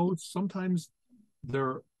 even though sometimes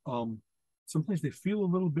they're sometimes they feel a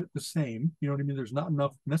little bit the same. You know what I mean? There's not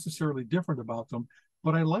enough necessarily different about them,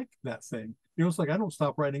 but I like that thing. It's like I don't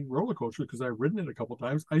stop riding roller coaster because I've ridden it a couple of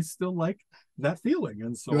times. I still like that feeling,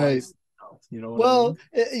 and so right. Well,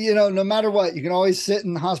 I mean? No matter what, you can always sit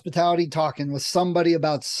in hospitality talking with somebody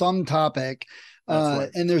about some topic.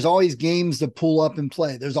 Right. And there's always games to pull up and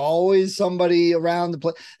play. There's always somebody around to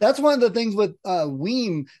play. That's one of the things with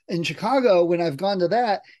Weem in Chicago when I've gone to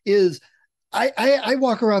that is I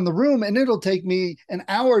walk around the room and it'll take me an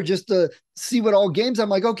hour just to see what all games. I'm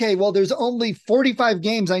like, okay, well, there's only 45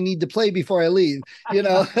 games I need to play before I leave,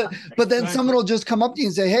 but then someone will just come up to you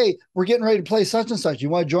and say, hey, we're getting ready to play such and such. You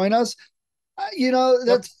want to join us?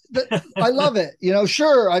 I love it.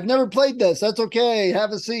 Sure, I've never played this. That's okay.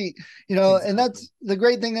 Have a seat. Exactly. And that's the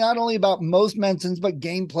great thing, not only about most Mensons, but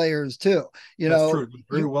game players too. That's true.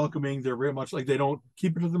 They're very welcoming. They're very much like, they don't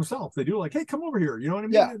keep it to themselves. They do like, hey, come over here. You know what I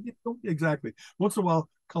mean? Yeah. Exactly. Once in a while,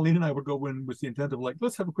 Colleen and I would go in with the intent of like,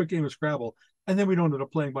 let's have a quick game of Scrabble. And then we don't end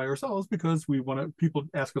up playing by ourselves because people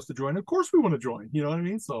ask us to join. Of course we want to join. You know what I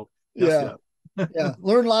mean? So yes, yeah.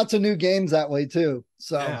 Learn lots of new games that way too.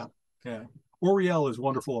 So yeah. Oriel is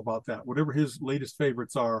wonderful about that. Whatever his latest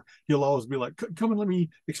favorites are, he'll always be like, come and let me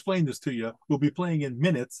explain this to you. We'll be playing in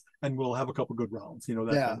minutes and we'll have a couple good rounds, that kind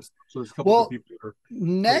of stuff. So there's a couple of people that are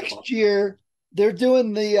next year they're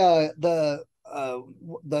doing the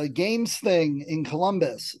games thing in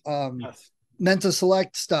Columbus. Yes. Mensa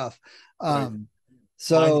Select stuff. Right.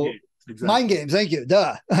 So Mind games, thank you.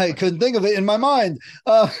 Duh. I couldn't think of it in my mind.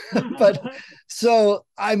 But so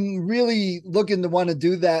I'm really looking to want to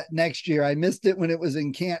do that next year. I missed it when it was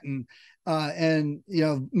in Canton. And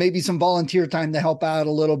maybe some volunteer time to help out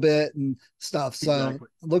a little bit and stuff. So exactly.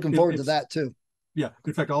 Looking forward to that too. Yeah.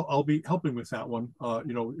 In fact, I'll be helping with that one.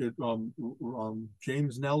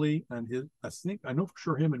 James Nelly and I know for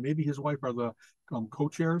sure him and maybe his wife are the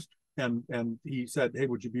co-chairs. And he said, hey,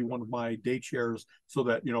 would you be one of my day chairs so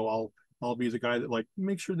that, I'll be the guy that like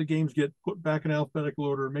make sure the games get put back in alphabetical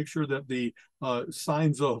order, make sure that the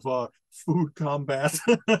signs of food combat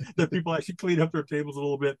that people actually clean up their tables a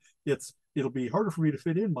little bit. It'll be harder for me to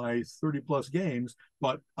fit in my 30 plus games,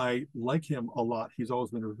 but I like him a lot. He's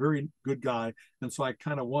always been a very good guy. And so I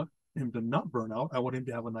kind of want him to not burn out. I want him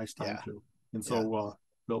to have a nice time too. And so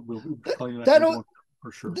we'll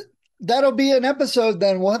for sure. That'll be an episode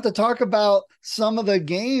then. We'll have to talk about some of the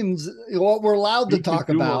games, what we're allowed to talk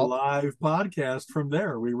about. A live podcast from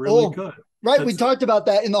there. We really could. Right. We talked about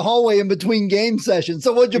that in the hallway in between game sessions.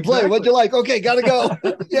 So what'd you play? What'd you like? Okay, got to go.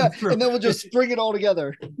 Yeah. And then we'll just bring it all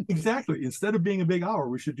together. Exactly. Instead of being a big hour,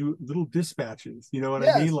 we should do little dispatches. You know what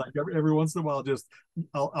I mean? Like every once in a while,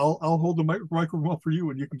 I'll hold the microphone for you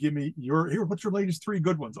and you can give me what's your latest 3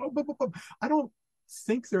 good ones? I don't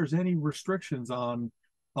think there's any restrictions on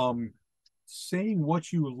saying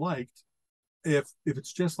what you liked. If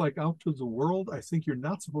it's just like out to the world, I think you're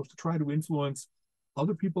not supposed to try to influence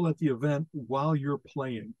other people at the event while you're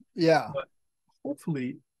playing. Yeah. But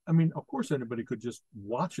hopefully, I mean, of course anybody could just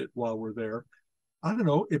watch it while we're there. I don't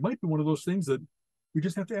know. It might be one of those things that we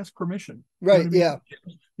just have to ask permission. Right. Yeah.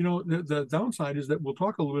 The downside is that we'll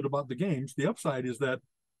talk a little bit about the games. The upside is that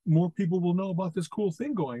more people will know about this cool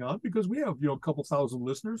thing going on because we have, a couple thousand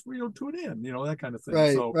listeners, tune in, that kind of thing.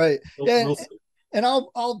 Right. So right. And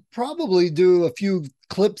I'll probably do a few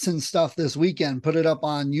clips and stuff this weekend, put it up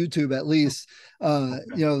on YouTube at least,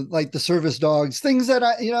 like the service dogs, things that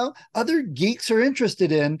other geeks are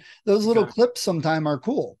interested in. Those little clips sometime are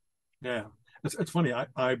cool. Yeah. It's funny.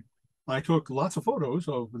 I took lots of photos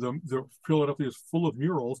of them. The Philadelphia is full of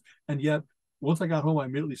murals. And yet once I got home, I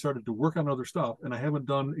immediately started to work on other stuff. And I haven't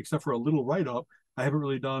done, except for a little write-up, I haven't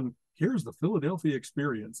really done, here's the Philadelphia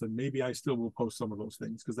experience. And maybe I still will post some of those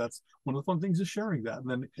things because that's one of the fun things is sharing that. And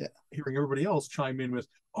then hearing everybody else chime in with,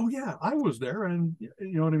 oh yeah, I was there. And you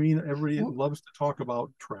know what I mean? Everybody loves to talk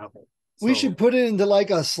about travel. We should put it into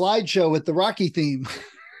like a slideshow with the Rocky theme.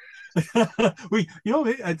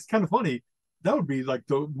 It's kind of funny. That would be like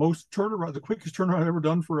the quickest turnaround I've ever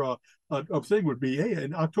done for a thing would be, hey,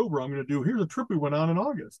 in October, I'm going to do, here's a trip we went on in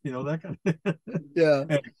August, that kind of. Yeah.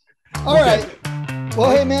 Anyway. All right.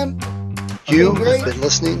 Well, hey, man. You have been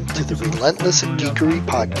listening to the Relentless Geekery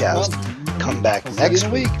podcast. Come back next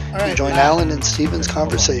week and join Alan and Steven's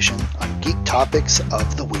conversation on geek topics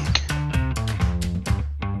of the week.